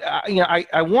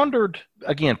I wondered,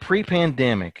 again,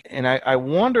 pre-pandemic, and I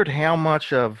wondered how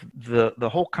much of the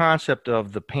whole concept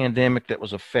of the pandemic that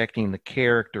was affecting the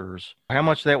characters, how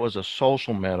much that was a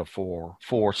social metaphor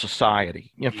for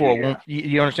society. For a woman,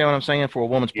 you understand what I'm saying? For a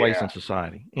woman's place in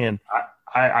society. And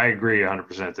I agree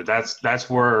 100% that's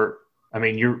where. I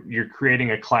mean, you're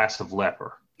creating a class of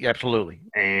leper. Absolutely.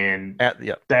 And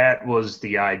that was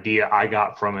the idea I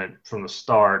got from it from the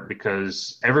start,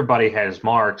 because everybody has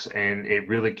marks, and it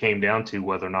really came down to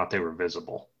whether or not they were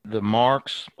visible. The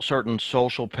marks, certain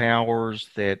social powers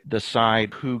that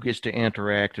decide who gets to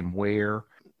interact and where.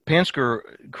 Pinsker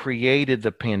created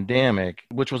the pandemic,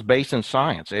 which was based in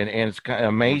science. And it's kind of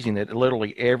amazing that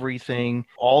literally everything,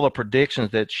 all the predictions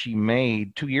that she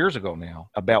made 2 years ago now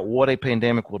about what a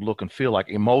pandemic would look and feel like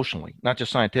emotionally, not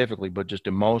just scientifically, but just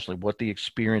emotionally, what the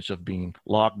experience of being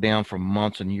locked down for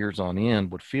months and years on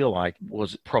end would feel like,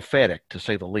 was prophetic, to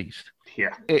say the least.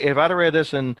 Yeah. If I'd have read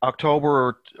this in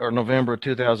October or November of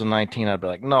 2019, I'd be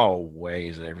like, no way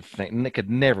is everything. It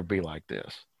could never be like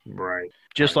this. Right.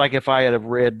 Just like if I had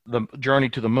read The Journey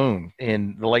to the Moon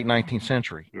in the late 19th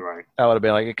century. Right. I would have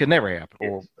been like, it could never happen.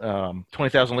 Yes. Or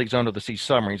 20,000 Leagues Under the Sea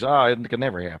submarines. It could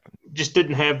never happen. just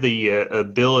didn't have the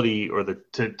ability or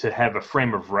to have a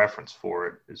frame of reference for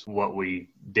it is what we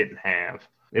didn't have.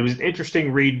 It was an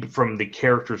interesting read from the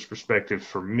character's perspective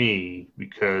for me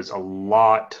because a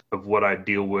lot of what I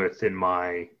deal with in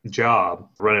my job,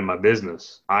 running my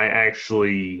business, I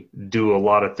actually do a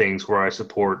lot of things where I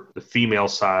support the female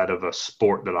side of a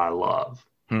sport that I love.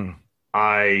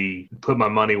 I put my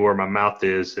money where my mouth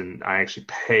is, and I actually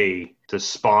pay to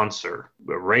sponsor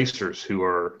racers who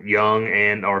are young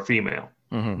and are female.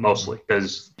 Mostly,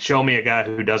 because show me a guy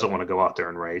who doesn't want to go out there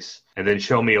and race, and then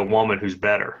show me a woman who's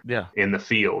better in the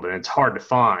field. And it's hard to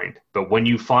find, but when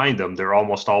you find them, they're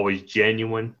almost always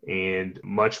genuine and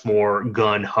much more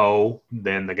gun-ho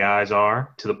than the guys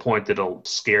are, to the point that it'll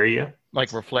scare you.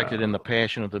 Like reflected in the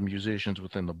passion of the musicians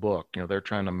within the book. You know, they're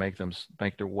trying to make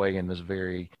their way in this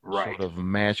very sort of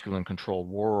masculine controlled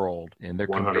world, and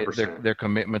their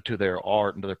commitment to their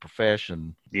art and to their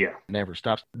profession never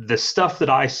stops. The stuff that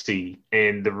I see,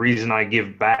 and the reason I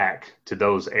give back to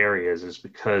those areas, is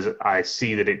because I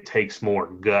see that it takes more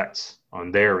guts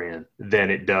on their end than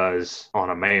it does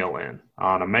on a male end.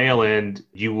 On a male end,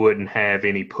 you wouldn't have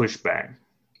any pushback.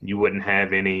 You wouldn't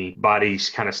have anybody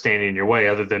kind of standing in your way,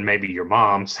 other than maybe your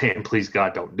mom saying, please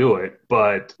God, don't do it.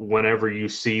 But whenever you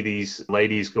see these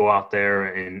ladies go out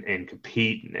there and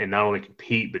compete, and not only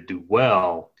compete, but do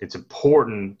well, it's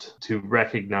important to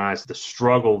recognize the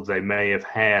struggle they may have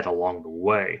had along the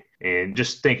way. And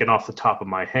just thinking off the top of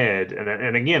my head,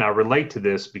 and again, I relate to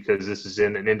this because this is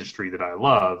in an industry that I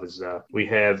love, is we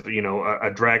have,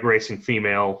 a drag racing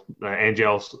female,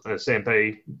 Angel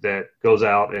Sampe, that goes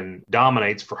out and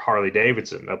dominates for Harley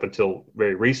Davidson up until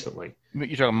very recently.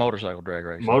 You're talking motorcycle drag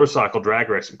racing? Motorcycle drag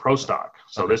racing, pro stock.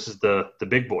 So this is the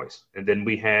big boys. And then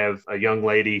we have a young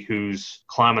lady who's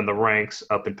climbing the ranks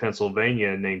up in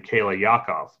Pennsylvania named Kayla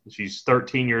Yakov. She's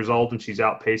 13 years old, and she's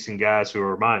outpacing guys who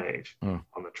are my age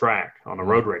on the track, on a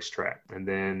road race track. And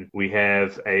then we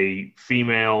have a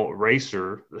female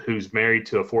racer who's married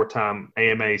to a 4-time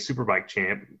AMA Superbike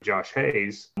champ, Josh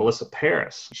Hayes, Melissa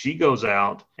Paris. She goes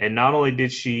out, and not only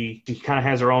did she kind of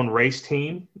has her own race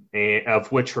team,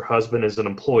 of which her husband is an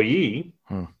employee,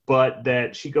 but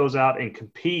that she goes out and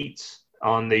competes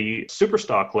on the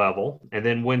superstock level. And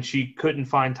then when she couldn't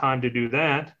find time to do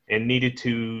that and needed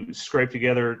to scrape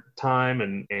together time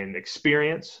and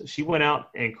experience, she went out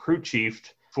and crew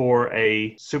chiefed for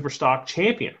a superstock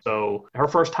champion. So her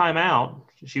first time out,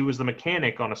 she was the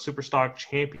mechanic on a superstock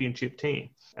championship team.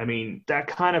 I mean, that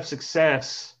kind of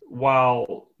success,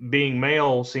 while being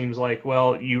male seems like,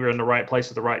 well, you were in the right place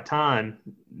at the right time,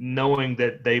 knowing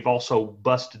that they've also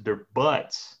busted their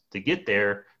butts to get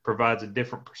there provides a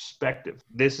different perspective.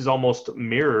 This is almost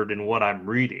mirrored in what I'm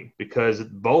reading, because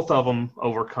both of them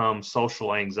overcome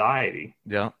social anxiety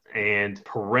and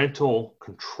parental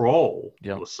control,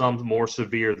 with some more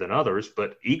severe than others,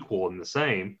 but equal in the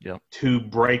same, to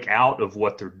break out of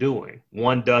what they're doing.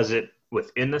 One does it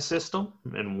within the system,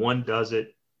 and one does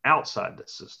it outside the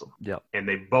system. And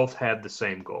they both have the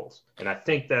same goals. And I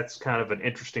think that's kind of an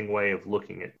interesting way of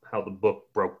looking at how the book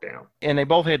broke down. And they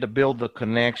both had to build the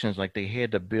connections, like they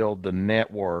had to build the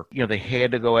network. They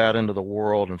had to go out into the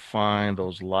world and find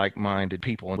those like-minded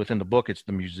people. And within the book, it's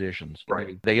the musicians.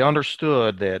 Right. They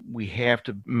understood that we have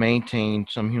to maintain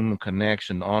some human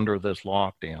connection under this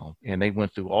lockdown. And they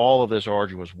went through all of this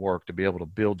arduous work to be able to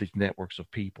build these networks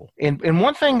of people. And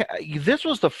one thing, this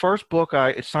was the first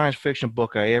science fiction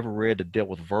book I ever read that dealt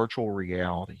with virtual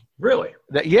reality. Really?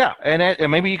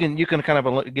 And maybe you can kind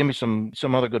of give me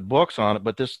some other good books on it.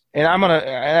 But this, and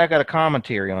I got a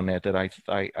commentary on that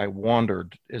I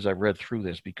wondered as I read through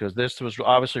this, because this was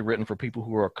obviously written for people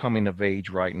who are coming of age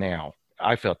right now.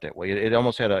 I felt that way. It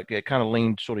almost it kind of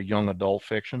leaned sort of young adult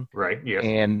fiction. Right, yes.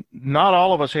 And not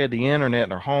all of us had the internet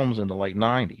in our homes in the late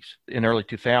 90s, in early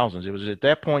 2000s. It was at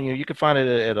that point, you could find it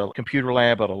at a computer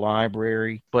lab, at a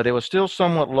library, but it was still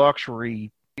somewhat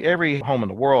luxury. Every home in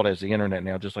the world has the internet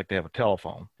now, just like they have a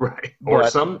telephone. Right. Or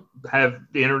some have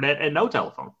the internet and no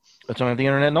telephone. Some have the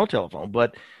internet and no telephone.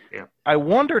 But I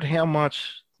wondered how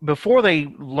much, before they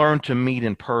learn to meet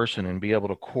in person and be able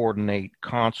to coordinate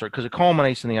concert, because it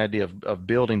culminates in the idea of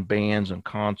building bands and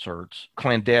concerts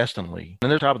clandestinely.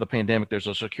 And at the top of the pandemic, there's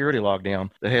a security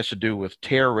lockdown that has to do with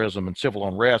terrorism and civil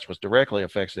unrest, which directly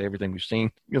affects everything we've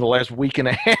seen in the last week and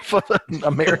a half of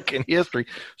American history.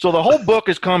 So the whole book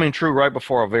is coming true right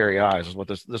before our very eyes, is what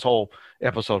this whole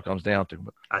episode comes down to.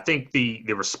 I think the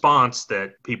response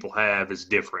that people have is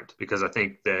different, because I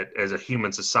think that as a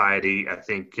human society, I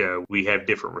think we have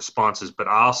different responses. But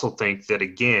I also think that,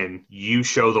 again, you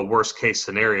show the worst case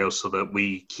scenario so that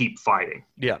we keep fighting.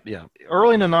 Yeah.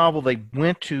 Early in the novel, they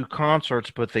went to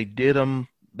concerts, but they did them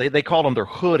they called them their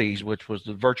hoodies, which was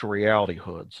the virtual reality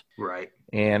hoods. Right.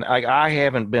 And I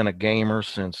haven't been a gamer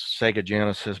since Sega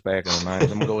Genesis back in the 90s. I'm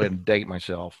going to go ahead and date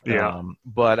myself. Yeah.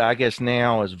 But I guess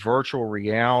now as virtual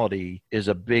reality is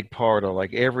a big part of,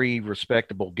 like, every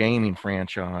respectable gaming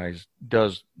franchise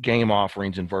does game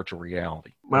offerings in virtual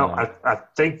reality. Well, I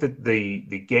think that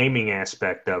the gaming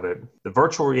aspect of it, the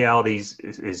virtual reality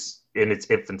is in its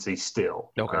infancy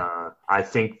still. Okay. I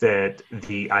think that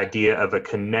the idea of a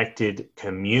connected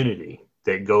community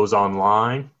that goes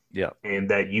online, Yeah. and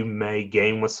that you may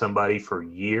game with somebody for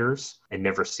years and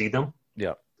never see them,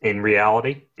 Yeah. in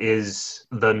reality, is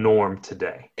the norm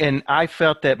today. And I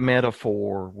felt that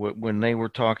metaphor when they were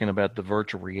talking about the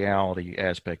virtual reality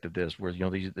aspect of this, where,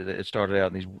 it started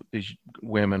out and these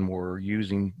women were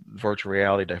using virtual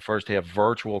reality to first have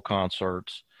virtual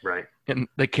concerts. Right. And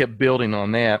they kept building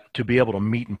on that to be able to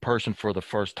meet in person for the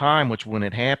first time, which, when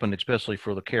it happened, especially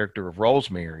for the character of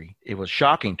Rosemary, it was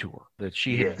shocking to her that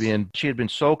she had been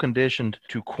so conditioned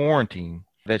to quarantine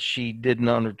that she didn't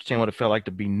understand what it felt like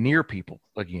to be near people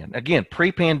again. Again,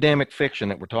 pre-pandemic fiction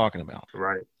that we're talking about.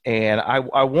 Right. And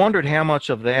I wondered how much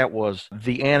of that was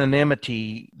the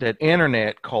anonymity that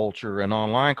internet culture and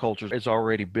online culture is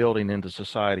already building into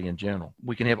society in general.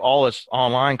 We can have all this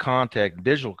online contact,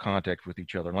 digital contact with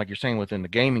each other. And like you're saying, within the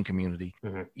gaming community,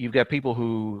 you've got people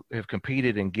who have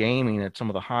competed in gaming at some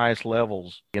of the highest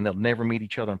levels, and they'll never meet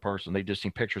each other in person. They've just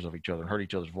seen pictures of each other and heard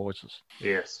each other's voices.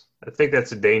 Yes. I think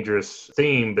that's a dangerous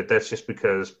theme, but that's just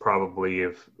because probably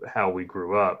of how we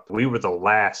grew up. We were the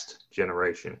last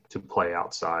generation to play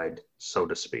outside, so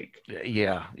to speak.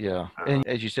 Yeah. And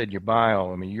as you said in your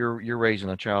bio, I mean, you're raising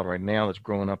a child right now that's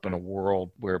growing up in a world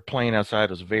where playing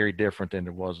outside is very different than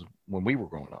it was when we were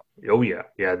growing up. Oh, yeah.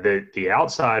 Yeah, the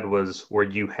outside was where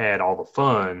you had all the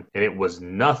fun, and it was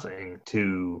nothing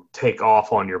to take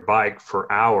off on your bike for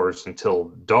hours until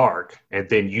dark, and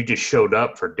then you just showed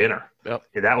up for dinner. Yep.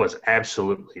 That was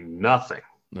absolutely nothing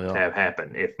to have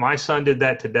happen. If my son did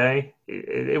that today,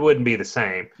 it wouldn't be the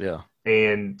same. Yeah.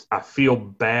 And I feel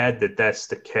bad that that's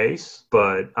the case,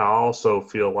 but I also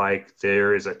feel like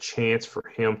there is a chance for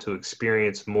him to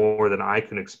experience more than I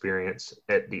can experience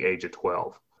at the age of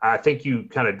 12. I think you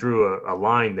kind of drew a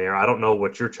line there. I don't know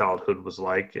what your childhood was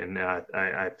like, and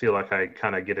I feel like I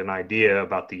kind of get an idea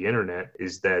about the internet,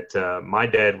 is that my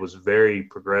dad was very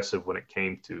progressive when it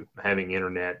came to having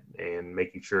internet and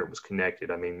making sure it was connected.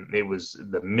 I mean, it was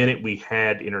the minute we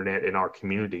had internet in our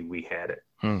community, we had it.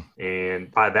 And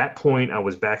by that point, I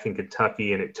was back in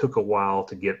Kentucky, and it took a while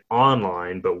to get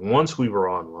online. But once we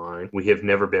were online, we have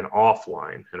never been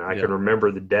offline. And I can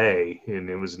remember the day,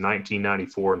 and it was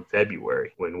 1994 in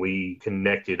February, when we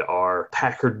connected our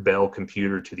Packard Bell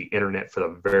computer to the internet for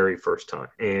the very first time.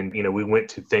 And, we went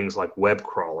to things like Web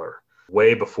Crawler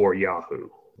way before Yahoo,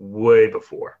 way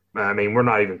before. I mean, we're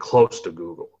not even close to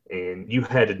Google. And you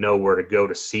had to know where to go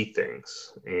to see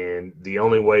things. And the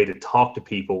only way to talk to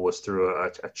people was through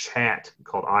a chat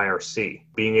called IRC.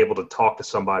 Being able to talk to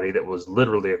somebody that was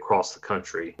literally across the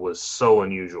country was so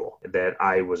unusual that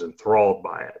I was enthralled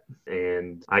by it.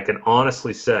 And I can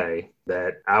honestly say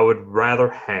that I would rather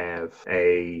have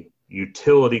a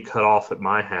utility cut off at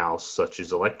my house, such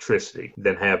as electricity,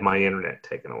 than have my internet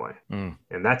taken away.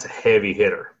 And that's a heavy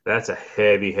hitter. That's a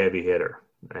heavy hitter.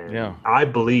 And I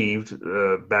believed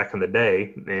back in the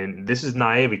day, and this is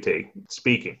naivety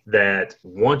speaking, that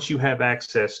once you have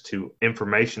access to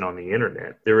information on the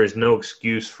internet, there is no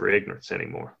excuse for ignorance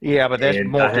anymore. Yeah, but that's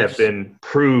more. I have been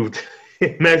proved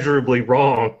immeasurably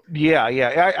wrong. Yeah.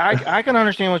 I can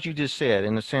understand what you just said,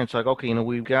 in the sense like, okay,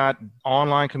 we've got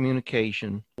online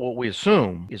communication. What we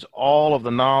assume is all of the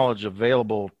knowledge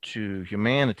available to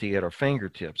humanity at our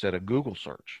fingertips at a Google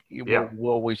search. Yeah.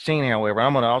 What we've seen, however,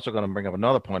 I'm also going to bring up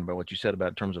another point about what you said about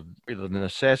in terms of the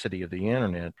necessity of the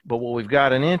internet. But what we've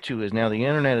gotten into is now the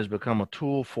internet has become a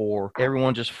tool for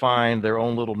everyone just find their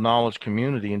own little knowledge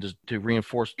community and just to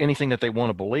reinforce anything that they want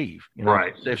to believe.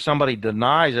 Right. If somebody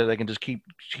denies it, they can just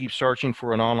keep searching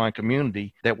for an online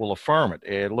community that will affirm it.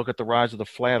 And look at the rise of the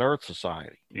Flat Earth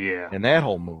Society. Yeah. And that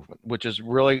whole movement, which has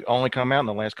really only come out in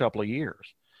the last couple of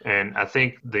years. And I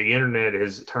think the internet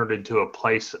has turned into a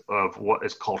place of what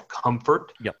is called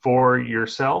comfort for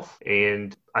yourself.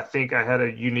 And I think I had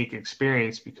a unique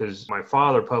experience because my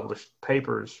father published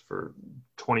papers for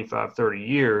 25, 30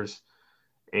 years.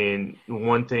 And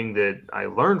one thing that I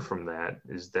learned from that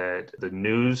is that the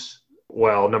news,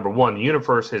 well, number one, the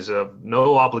universe has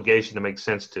no obligation to make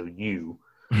sense to you.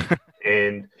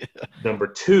 And number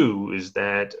two is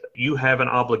that you have an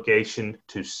obligation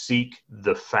to seek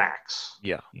the facts.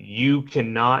 Yeah. You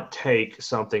cannot take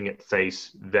something at face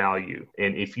value.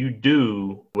 And if you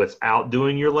do without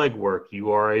doing your legwork, you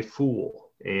are a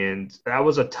fool. And that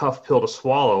was a tough pill to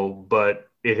swallow, but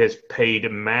it has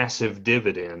paid massive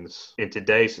dividends in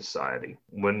today's society.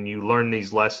 When you learn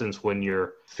these lessons when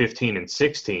you're 15 and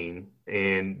 16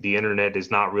 and the internet is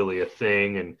not really a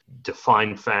thing, and to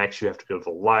find facts, you have to go to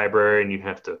the library and you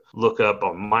have to look up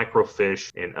on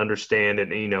microfiche and understand it,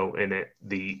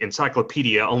 the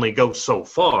encyclopedia only goes so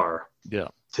far. Yeah.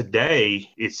 Today,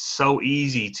 it's so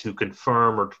easy to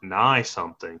confirm or deny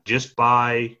something just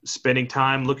by spending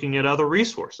time looking at other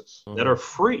resources that are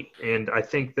free. And I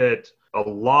think that a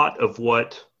lot of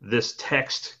what this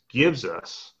text gives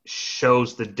us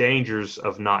shows the dangers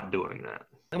of not doing that.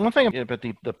 And one thing about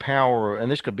the power, and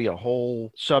this could be a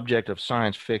whole subject of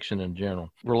science fiction in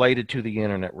general, related to the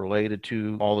internet, related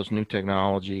to all this new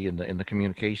technology and the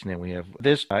communication that we have.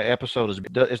 This episode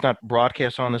it's not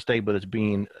broadcast on this day, but it's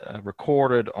being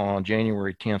recorded on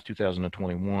January 10th,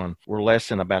 2021. We're less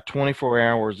than about 24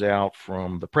 hours out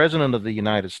from the President of the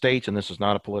United States, and this is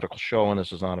not a political show, and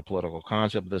this is not a political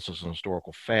concept, this is an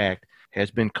historical fact,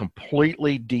 has been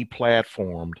completely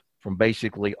deplatformed from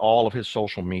basically all of his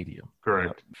social media.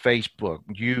 Correct. Facebook,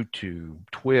 YouTube,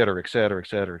 Twitter, et cetera, et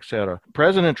cetera, et cetera.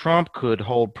 President Trump could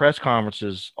hold press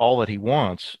conferences all that he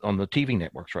wants on the TV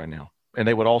networks right now, and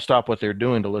they would all stop what they're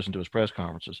doing to listen to his press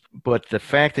conferences. But the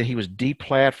fact that he was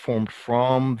deplatformed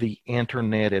from the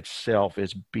internet itself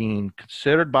is being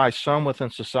considered by some within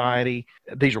society.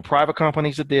 These were private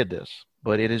companies that did this,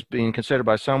 but it is being considered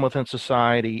by some within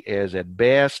society as, at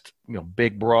best,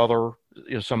 Big Brother,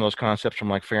 some of those concepts from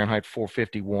like Fahrenheit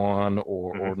 451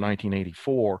 or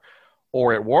 1984,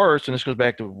 or at worst, and this goes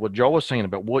back to what Joe was saying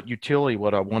about what utility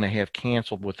would I want to have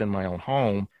canceled within my own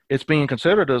home. It's being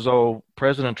considered as though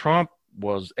President Trump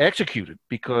was executed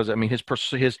because,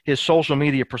 his social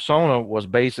media persona was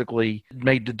basically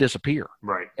made to disappear.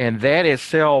 Right. And that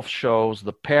itself shows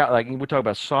the power. Like we talk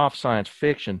about soft science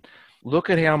fiction. Look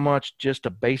at how much just a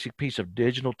basic piece of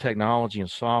digital technology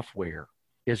and software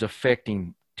is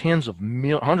affecting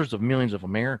hundreds of millions of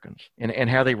Americans and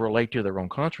how they relate to their own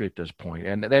country at this point.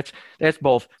 And that's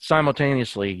both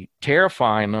simultaneously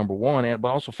terrifying, number one, but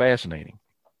also fascinating.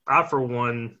 I, for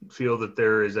one, feel that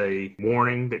there is a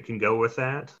warning that can go with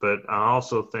that, but I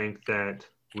also think that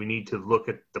we need to look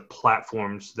at the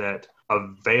platforms that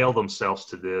avail themselves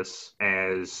to this.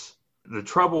 As the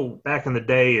trouble back in the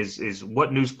day is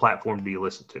what news platform do you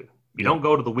listen to? You don't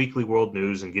go to the Weekly World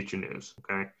News and get your news,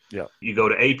 okay? Yeah. You go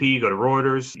to AP, you go to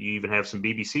Reuters, you even have some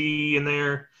BBC in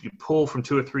there. You pull from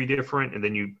 2 or 3 different, and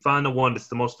then you find the one that's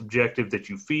the most objective that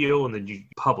you feel, and then you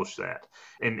publish that.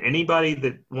 And anybody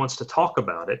that wants to talk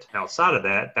about it outside of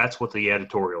that, that's what the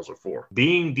editorials are for.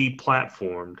 Being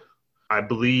deplatformed, I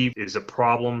believe, is a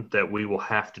problem that we will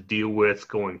have to deal with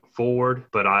going forward.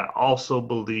 But I also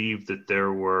believe that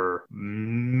there were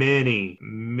many,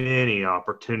 many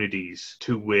opportunities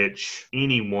to which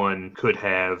anyone could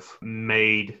have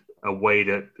made a way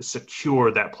to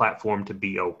secure that platform to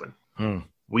be open.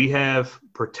 We have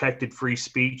protected free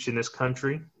speech in this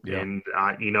country. Yeah. And,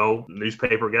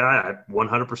 newspaper guy, I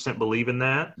 100% believe in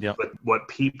that. Yeah. But what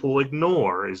people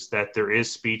ignore is that there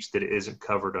is speech that isn't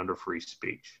covered under free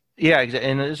speech. Yeah,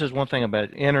 and this is one thing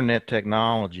about internet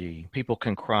technology. People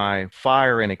can cry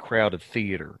fire in a crowded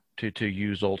theater, to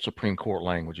use old Supreme Court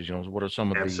languages. What are some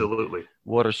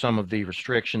of the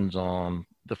restrictions on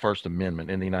the First Amendment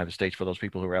in the United States for those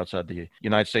people who are outside the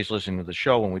United States listening to the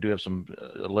show? And we do have some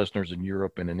listeners in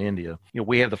Europe and in India.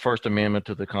 We have the First Amendment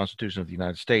to the Constitution of the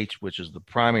United States, which is the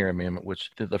primary amendment, which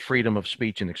the freedom of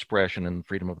speech and expression and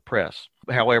freedom of the press.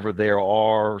 However, there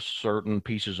are certain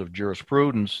pieces of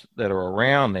jurisprudence that are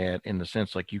around that, in the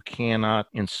sense like you cannot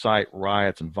incite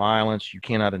riots and violence, you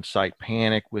cannot incite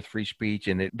panic with free speech,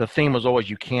 and the theme was always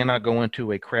you cannot go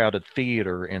into a crowded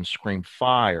theater and scream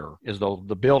fire as though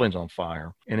the building's on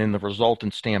fire. And in the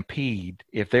resultant stampede,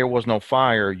 if there was no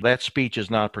fire, that speech is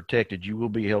not protected. You will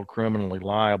be held criminally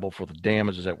liable for the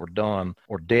damages that were done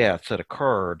or deaths that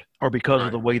occurred, or because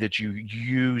of the way that you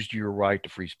used your right to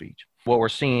free speech. What we're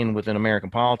seeing within American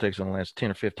politics in the last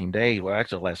 10 or 15 days, well,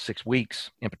 actually the last 6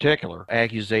 weeks in particular,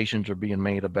 accusations are being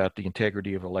made about the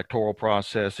integrity of electoral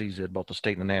processes at both the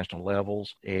state and the national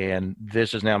levels. And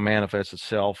this has now manifested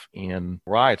itself in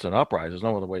riots and uprisings.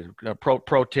 No other way.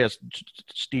 Protests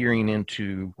steering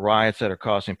into riots that are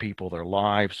costing people their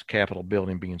lives, Capitol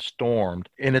building being stormed.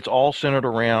 And it's all centered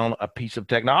around a piece of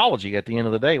technology at the end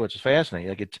of the day, which is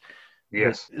fascinating.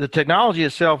 Yes. The technology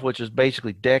itself, which is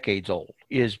basically decades old,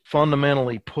 is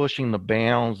fundamentally pushing the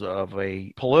bounds of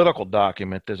a political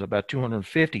document that's about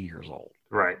 250 years old.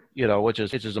 Right. Which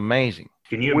is amazing.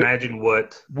 Can you imagine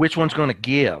which one's going to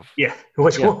give? Yeah.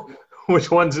 Which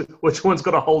which one's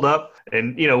going to hold up.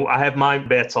 And, I have my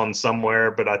bets on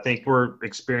somewhere, but I think we're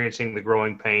experiencing the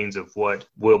growing pains of what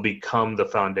will become the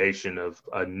foundation of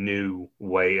a new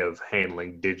way of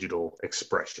handling digital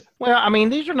expression. Well, I mean,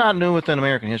 these are not new within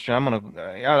American history. I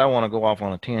don't want to go off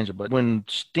on a tangent, but when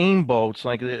steamboats,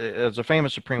 like there's a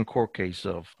famous Supreme Court case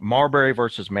of Marbury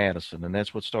versus Madison, and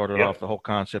that's what started off the whole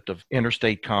concept of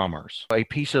interstate commerce. A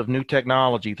piece of new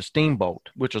technology, the steamboat,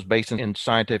 which was based in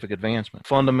scientific advancement,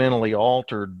 fundamentally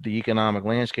altered the economic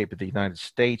landscape of the United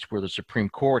States, where the Supreme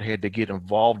Court had to get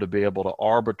involved to be able to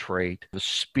arbitrate the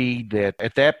speed that,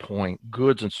 at that point,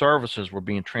 goods and services were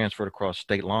being transferred across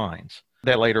state lines.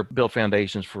 That later built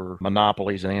foundations for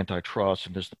monopolies and antitrust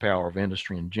and just the power of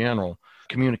industry in general.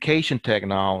 Communication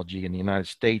technology in the United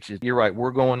States, you're right,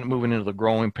 we're moving into the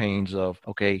growing pains of,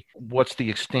 okay, what's the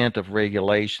extent of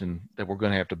regulation that we're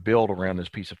going to have to build around this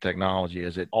piece of technology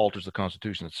as it alters the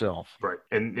Constitution itself? Right.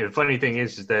 And the funny thing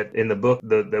is that in the book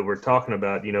that we're talking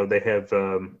about, they have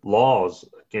laws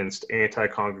against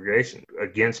anti-congregation,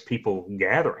 against people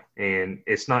gathering. And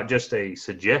it's not just a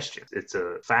suggestion, it's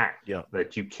a fact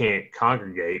that you can't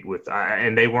congregate with,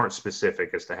 and they weren't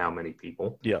specific as to how many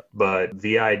people. Yeah. But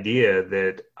the idea that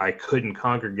I couldn't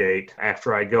congregate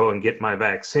after I go and get my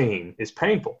vaccine is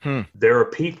painful. There are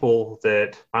people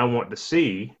that I want to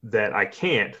see that I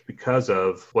can't because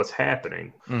of what's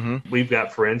happening. Mm-hmm. We've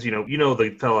got friends,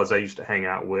 the fellas I used to hang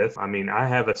out with. I mean, I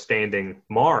have a standing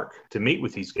mark to meet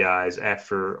with these guys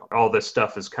after all this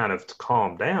stuff is kind of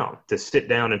calmed down, to sit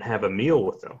down and have a meal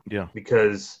with them. Yeah.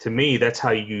 Because to me, that's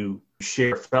how you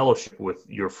share fellowship with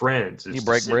your friends, is you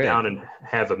break to sit bread down and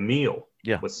have a meal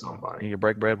with somebody. You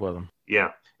break bread with them.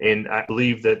 Yeah. And I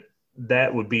believe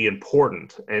that would be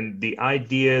important. And the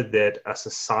idea that a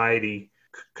society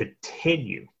could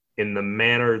continue in the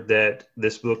manner that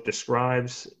this book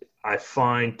describes, I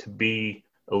find to be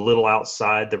a little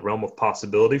outside the realm of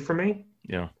possibility for me.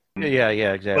 Yeah,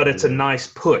 exactly. But it's a nice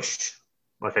push.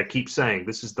 Like I keep saying,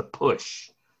 this is the push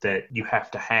that you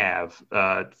have to have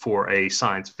for a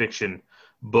science fiction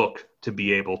book to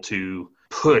be able to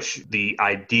push the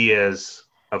ideas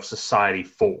of society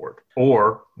forward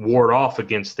or ward off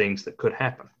against things that could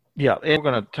happen. Yeah, and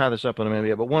we're going to tie this up in a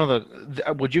minute,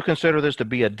 but would you consider this to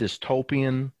be a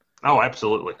dystopian? Oh,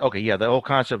 absolutely. Okay, yeah, the whole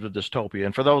concept of dystopia.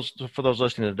 And for those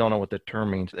listening that don't know what that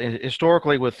term means,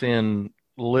 historically within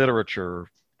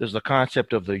literature, there's the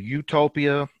concept of the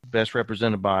utopia, best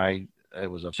represented by, it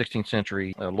was a 16th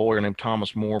century lawyer named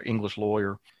Thomas More, English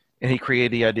lawyer. And he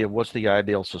created the idea of what's the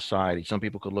ideal society. Some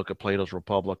people could look at Plato's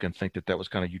Republic and think that was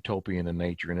kind of utopian in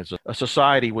nature. And it's a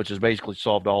society which has basically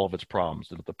solved all of its problems,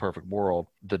 the perfect world.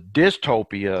 The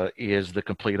dystopia is the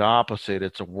complete opposite.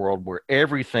 It's a world where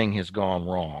everything has gone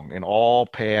wrong and all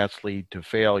paths lead to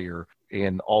failure.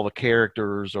 And all the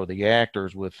characters or the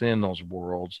actors within those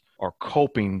worlds are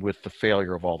coping with the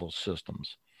failure of all those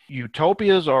systems.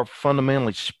 Utopias are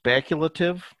fundamentally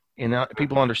speculative. And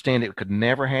people understand it could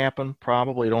never happen.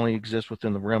 Probably it only exists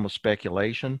within the realm of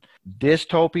speculation.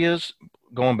 Dystopias,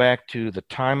 going back to The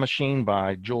Time Machine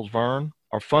by Jules Verne,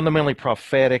 are fundamentally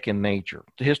prophetic in nature.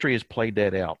 The history has played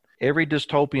that out. Every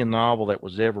dystopian novel that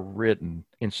was ever written,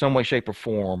 in some way, shape, or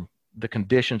form, the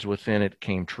conditions within it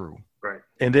came true. Right.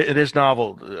 And this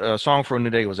novel, A Song for a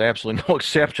New Day, was absolutely no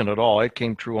exception at all. It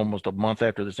came true almost a month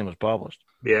after this thing was published.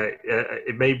 Yeah,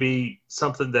 it may be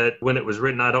something that when it was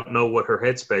written, I don't know what her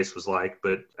headspace was like,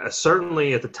 but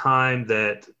certainly at the time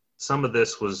that some of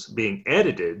this was being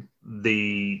edited,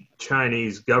 the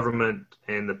Chinese government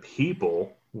and the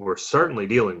people were certainly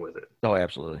dealing with it. Oh,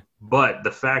 absolutely. But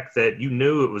the fact that you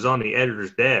knew it was on the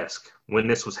editor's desk when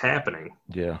this was happening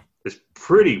is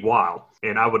pretty wild.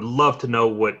 And I would love to know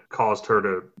what caused her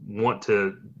to want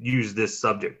to use this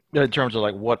subject. In terms of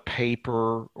like what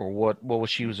paper or what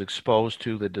she was exposed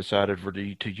to that decided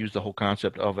to use the whole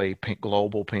concept of a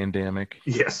global pandemic.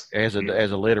 Yes. As a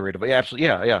literate. But absolutely,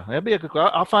 yeah. That'd be a good.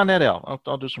 I'll find that out.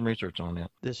 I'll do some research on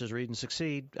that. This is Read and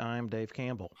Succeed. I'm Dave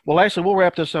Campbell. Well, actually, we'll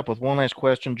wrap this up with one last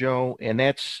question, Joe, and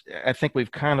that's, I think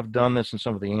we've kind of done this in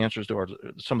some of the answers to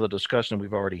some of the discussion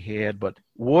we've already had. But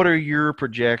what are your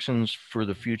projections for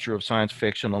the future of science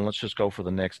fiction? And let's just go for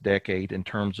the next decade in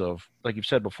terms of, like you've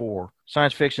said before,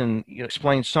 science fiction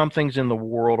explains some things in the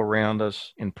world around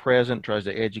us in present, tries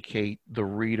to educate the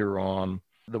reader on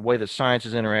the way that science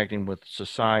is interacting with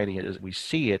society as we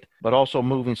see it, but also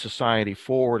moving society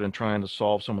forward and trying to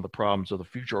solve some of the problems of the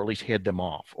future, or at least head them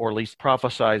off, or at least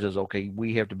prophesizes, okay,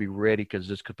 we have to be ready because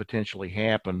this could potentially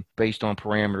happen based on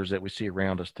parameters that we see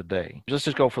around us today. Let's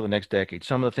just go for the next decade.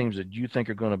 Some of the things that you think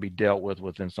are going to be dealt with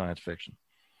within science fiction.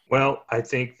 Well, I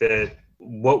think that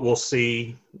what we'll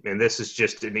see, and this is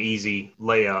just an easy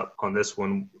layup on this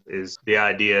one, is the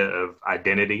idea of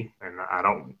identity. And I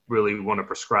don't really want to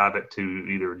prescribe it to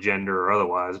either gender or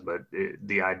otherwise, but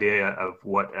the idea of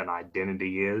what an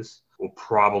identity is will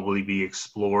probably be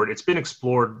explored. It's been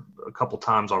explored a couple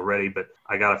times already, but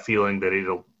I got a feeling that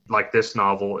it'll, like this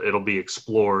novel, it'll be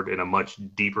explored in a much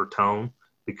deeper tone,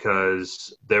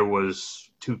 because there was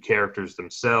two characters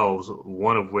themselves,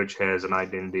 one of which has an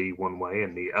identity one way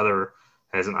and the other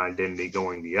has an identity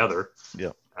going the other.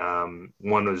 Yeah.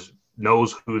 One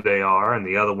knows who they are, and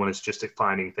the other one is just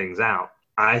finding things out.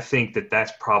 I think that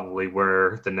that's probably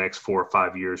where the next 4 or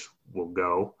 5 years will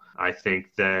go. I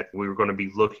think that we're going to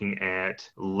be looking at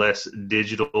less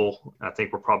digital. I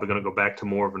think we're probably going to go back to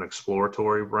more of an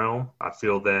exploratory realm. I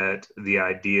feel that the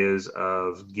ideas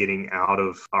of getting out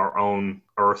of our own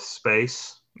Earth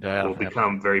space will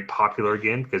become very popular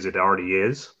again, because it already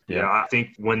is. Yeah. I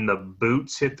think when the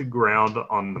boots hit the ground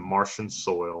on the Martian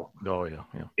soil,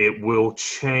 it will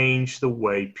change the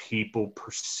way people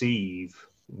perceive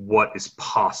what is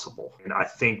possible. And I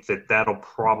think that that'll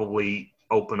probably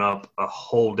open up a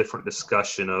whole different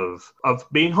discussion of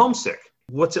being homesick.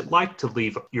 What's it like to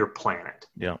leave your planet?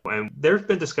 Yeah. And there's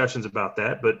been discussions about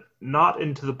that, but not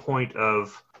into the point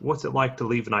of what's it like to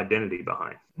leave an identity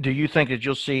behind. Do you think that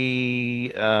you'll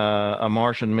see a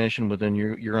Martian mission within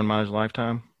your and my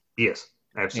lifetime? Yes,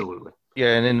 absolutely.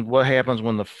 Yeah, and then what happens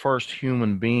when the first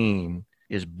human being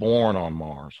is born on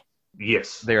Mars?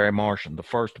 Yes. They're a Martian, the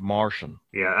first Martian.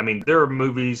 Yeah, I mean, there are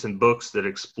movies and books that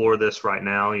explore this right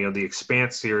now. You know, the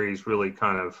Expanse series really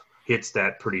kind of hits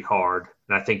that pretty hard.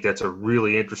 And I think that's a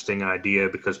really interesting idea,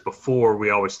 because before we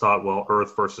always thought, well,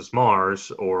 Earth versus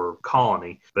Mars or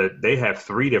colony, but they have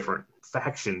 3 different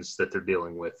factions that they're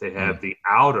dealing with. They have the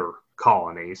outer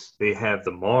colonies, they have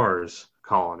the Mars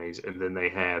colonies, and then they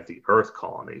have the Earth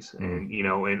colonies. And, you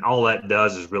know, and all that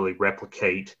does is really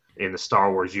replicate in the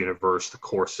Star Wars universe the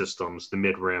core systems, the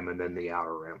mid-rim and then the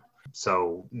outer rim.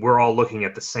 So we're all looking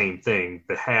at the same thing,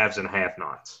 the haves and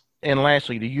have-nots. And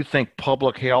lastly, do you think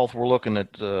public health, we're looking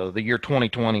at the year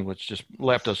 2020, which just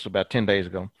left us about 10 days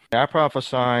ago. I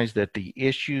prophesize that the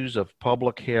issues of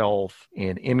public health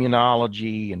and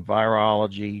immunology and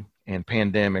virology and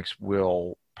pandemics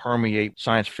will permeate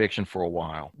science fiction for a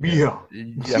while. Yeah.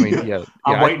 I mean, yeah.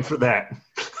 I'm waiting for that.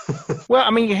 Well,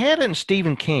 I mean, you had it in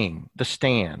Stephen King, The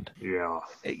Stand. Yeah.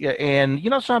 And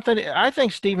you know something? I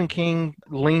think Stephen King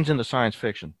leans into science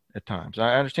fiction at times.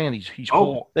 I understand he's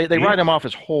horror. They write him off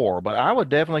as horror, but I would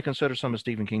definitely consider some of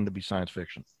Stephen King to be science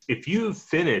fiction. If you've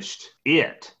finished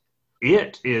it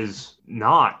is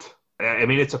not, I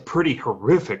mean, it's a pretty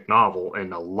horrific novel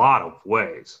in a lot of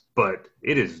ways, but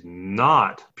it is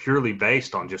not purely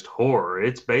based on just horror.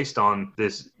 It's based on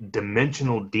this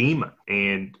dimensional demon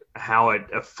and how it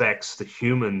affects the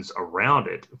humans around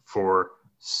it for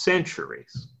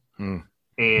centuries.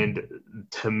 And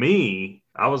to me,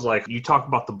 I was like, you talk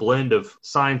about the blend of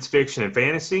science fiction and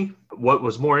fantasy. What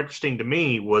was more interesting to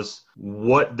me was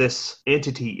what this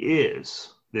entity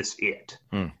is, this it.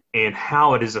 And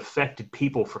how it has affected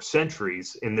people for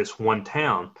centuries in this one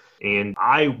town. And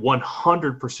I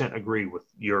 100% agree with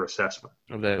your assessment.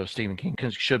 That Stephen King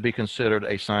should be considered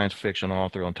a science fiction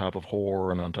author on top of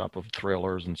horror and on top of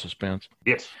thrillers and suspense.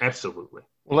 Yes, absolutely.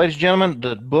 Well, ladies and gentlemen,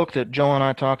 the book that Joe and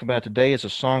I talked about today is A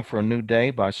Song for a New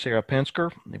Day by Sarah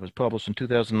Pinsker. It was published in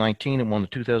 2019 and won the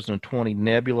 2020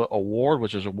 Nebula Award,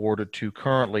 which is awarded to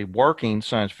currently working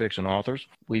science fiction authors.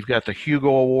 We've got the Hugo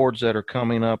Awards that are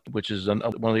coming up, which is one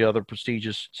of the other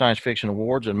prestigious science fiction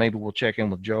awards, and maybe we'll check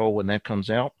in with Joe when that comes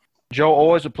out. Joe,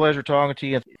 always a pleasure talking to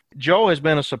you. Joe has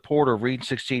been a supporter of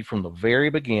Read&Succeed from the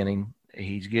very beginning.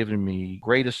 He's given me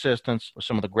great assistance with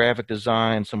some of the graphic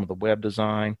design, some of the web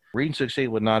design. Read&Succeed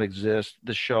would not exist.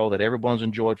 The show that everyone's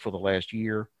enjoyed for the last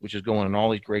year, which is going in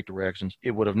all these great directions,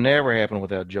 it would have never happened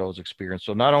without Joe's experience.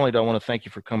 So not only do I want to thank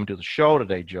you for coming to the show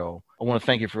today, Joe, I want to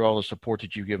thank you for all the support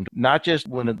that you've given, not just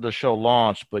when the show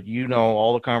launched, but you know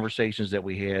all the conversations that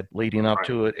we had leading up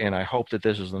to it. And I hope that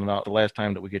this is the last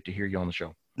time that we get to hear you on the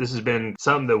show. This has been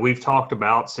something that we've talked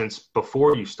about since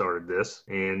before you started this.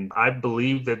 And I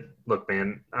believe that, look,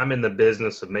 man, I'm in the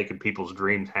business of making people's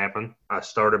dreams happen. I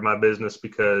started my business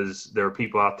because there are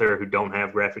people out there who don't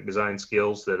have graphic design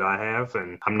skills that I have.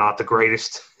 And I'm not the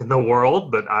greatest in the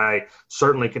world, but I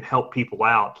certainly can help people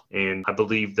out. And I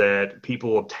believe that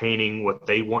people obtaining what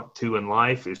they want to in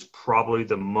life is probably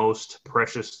the most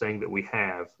precious thing that we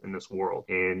have in this world.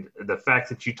 And the fact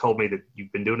that you told me that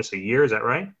you've been doing this a year, is that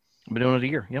right? I've been doing it a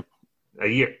year, yep. A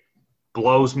year.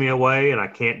 Blows me away, and I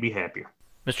can't be happier.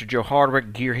 Mr. Joe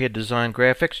Hardwick, Gearhead Design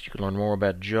Graphics. You can learn more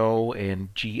about Joe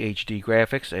and GHD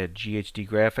Graphics at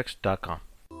ghdgraphics.com.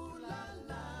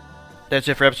 That's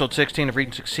it for episode 16 of Read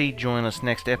and Succeed. Join us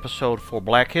next episode for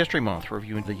Black History Month,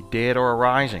 reviewing The Dead Are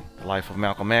Arising, The Life of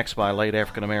Malcolm X by late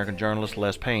African-American journalist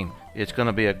Les Payne. It's going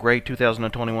to be a great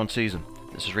 2021 season.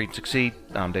 This is Read and Succeed.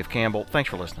 I'm Dave Campbell. Thanks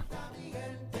for listening.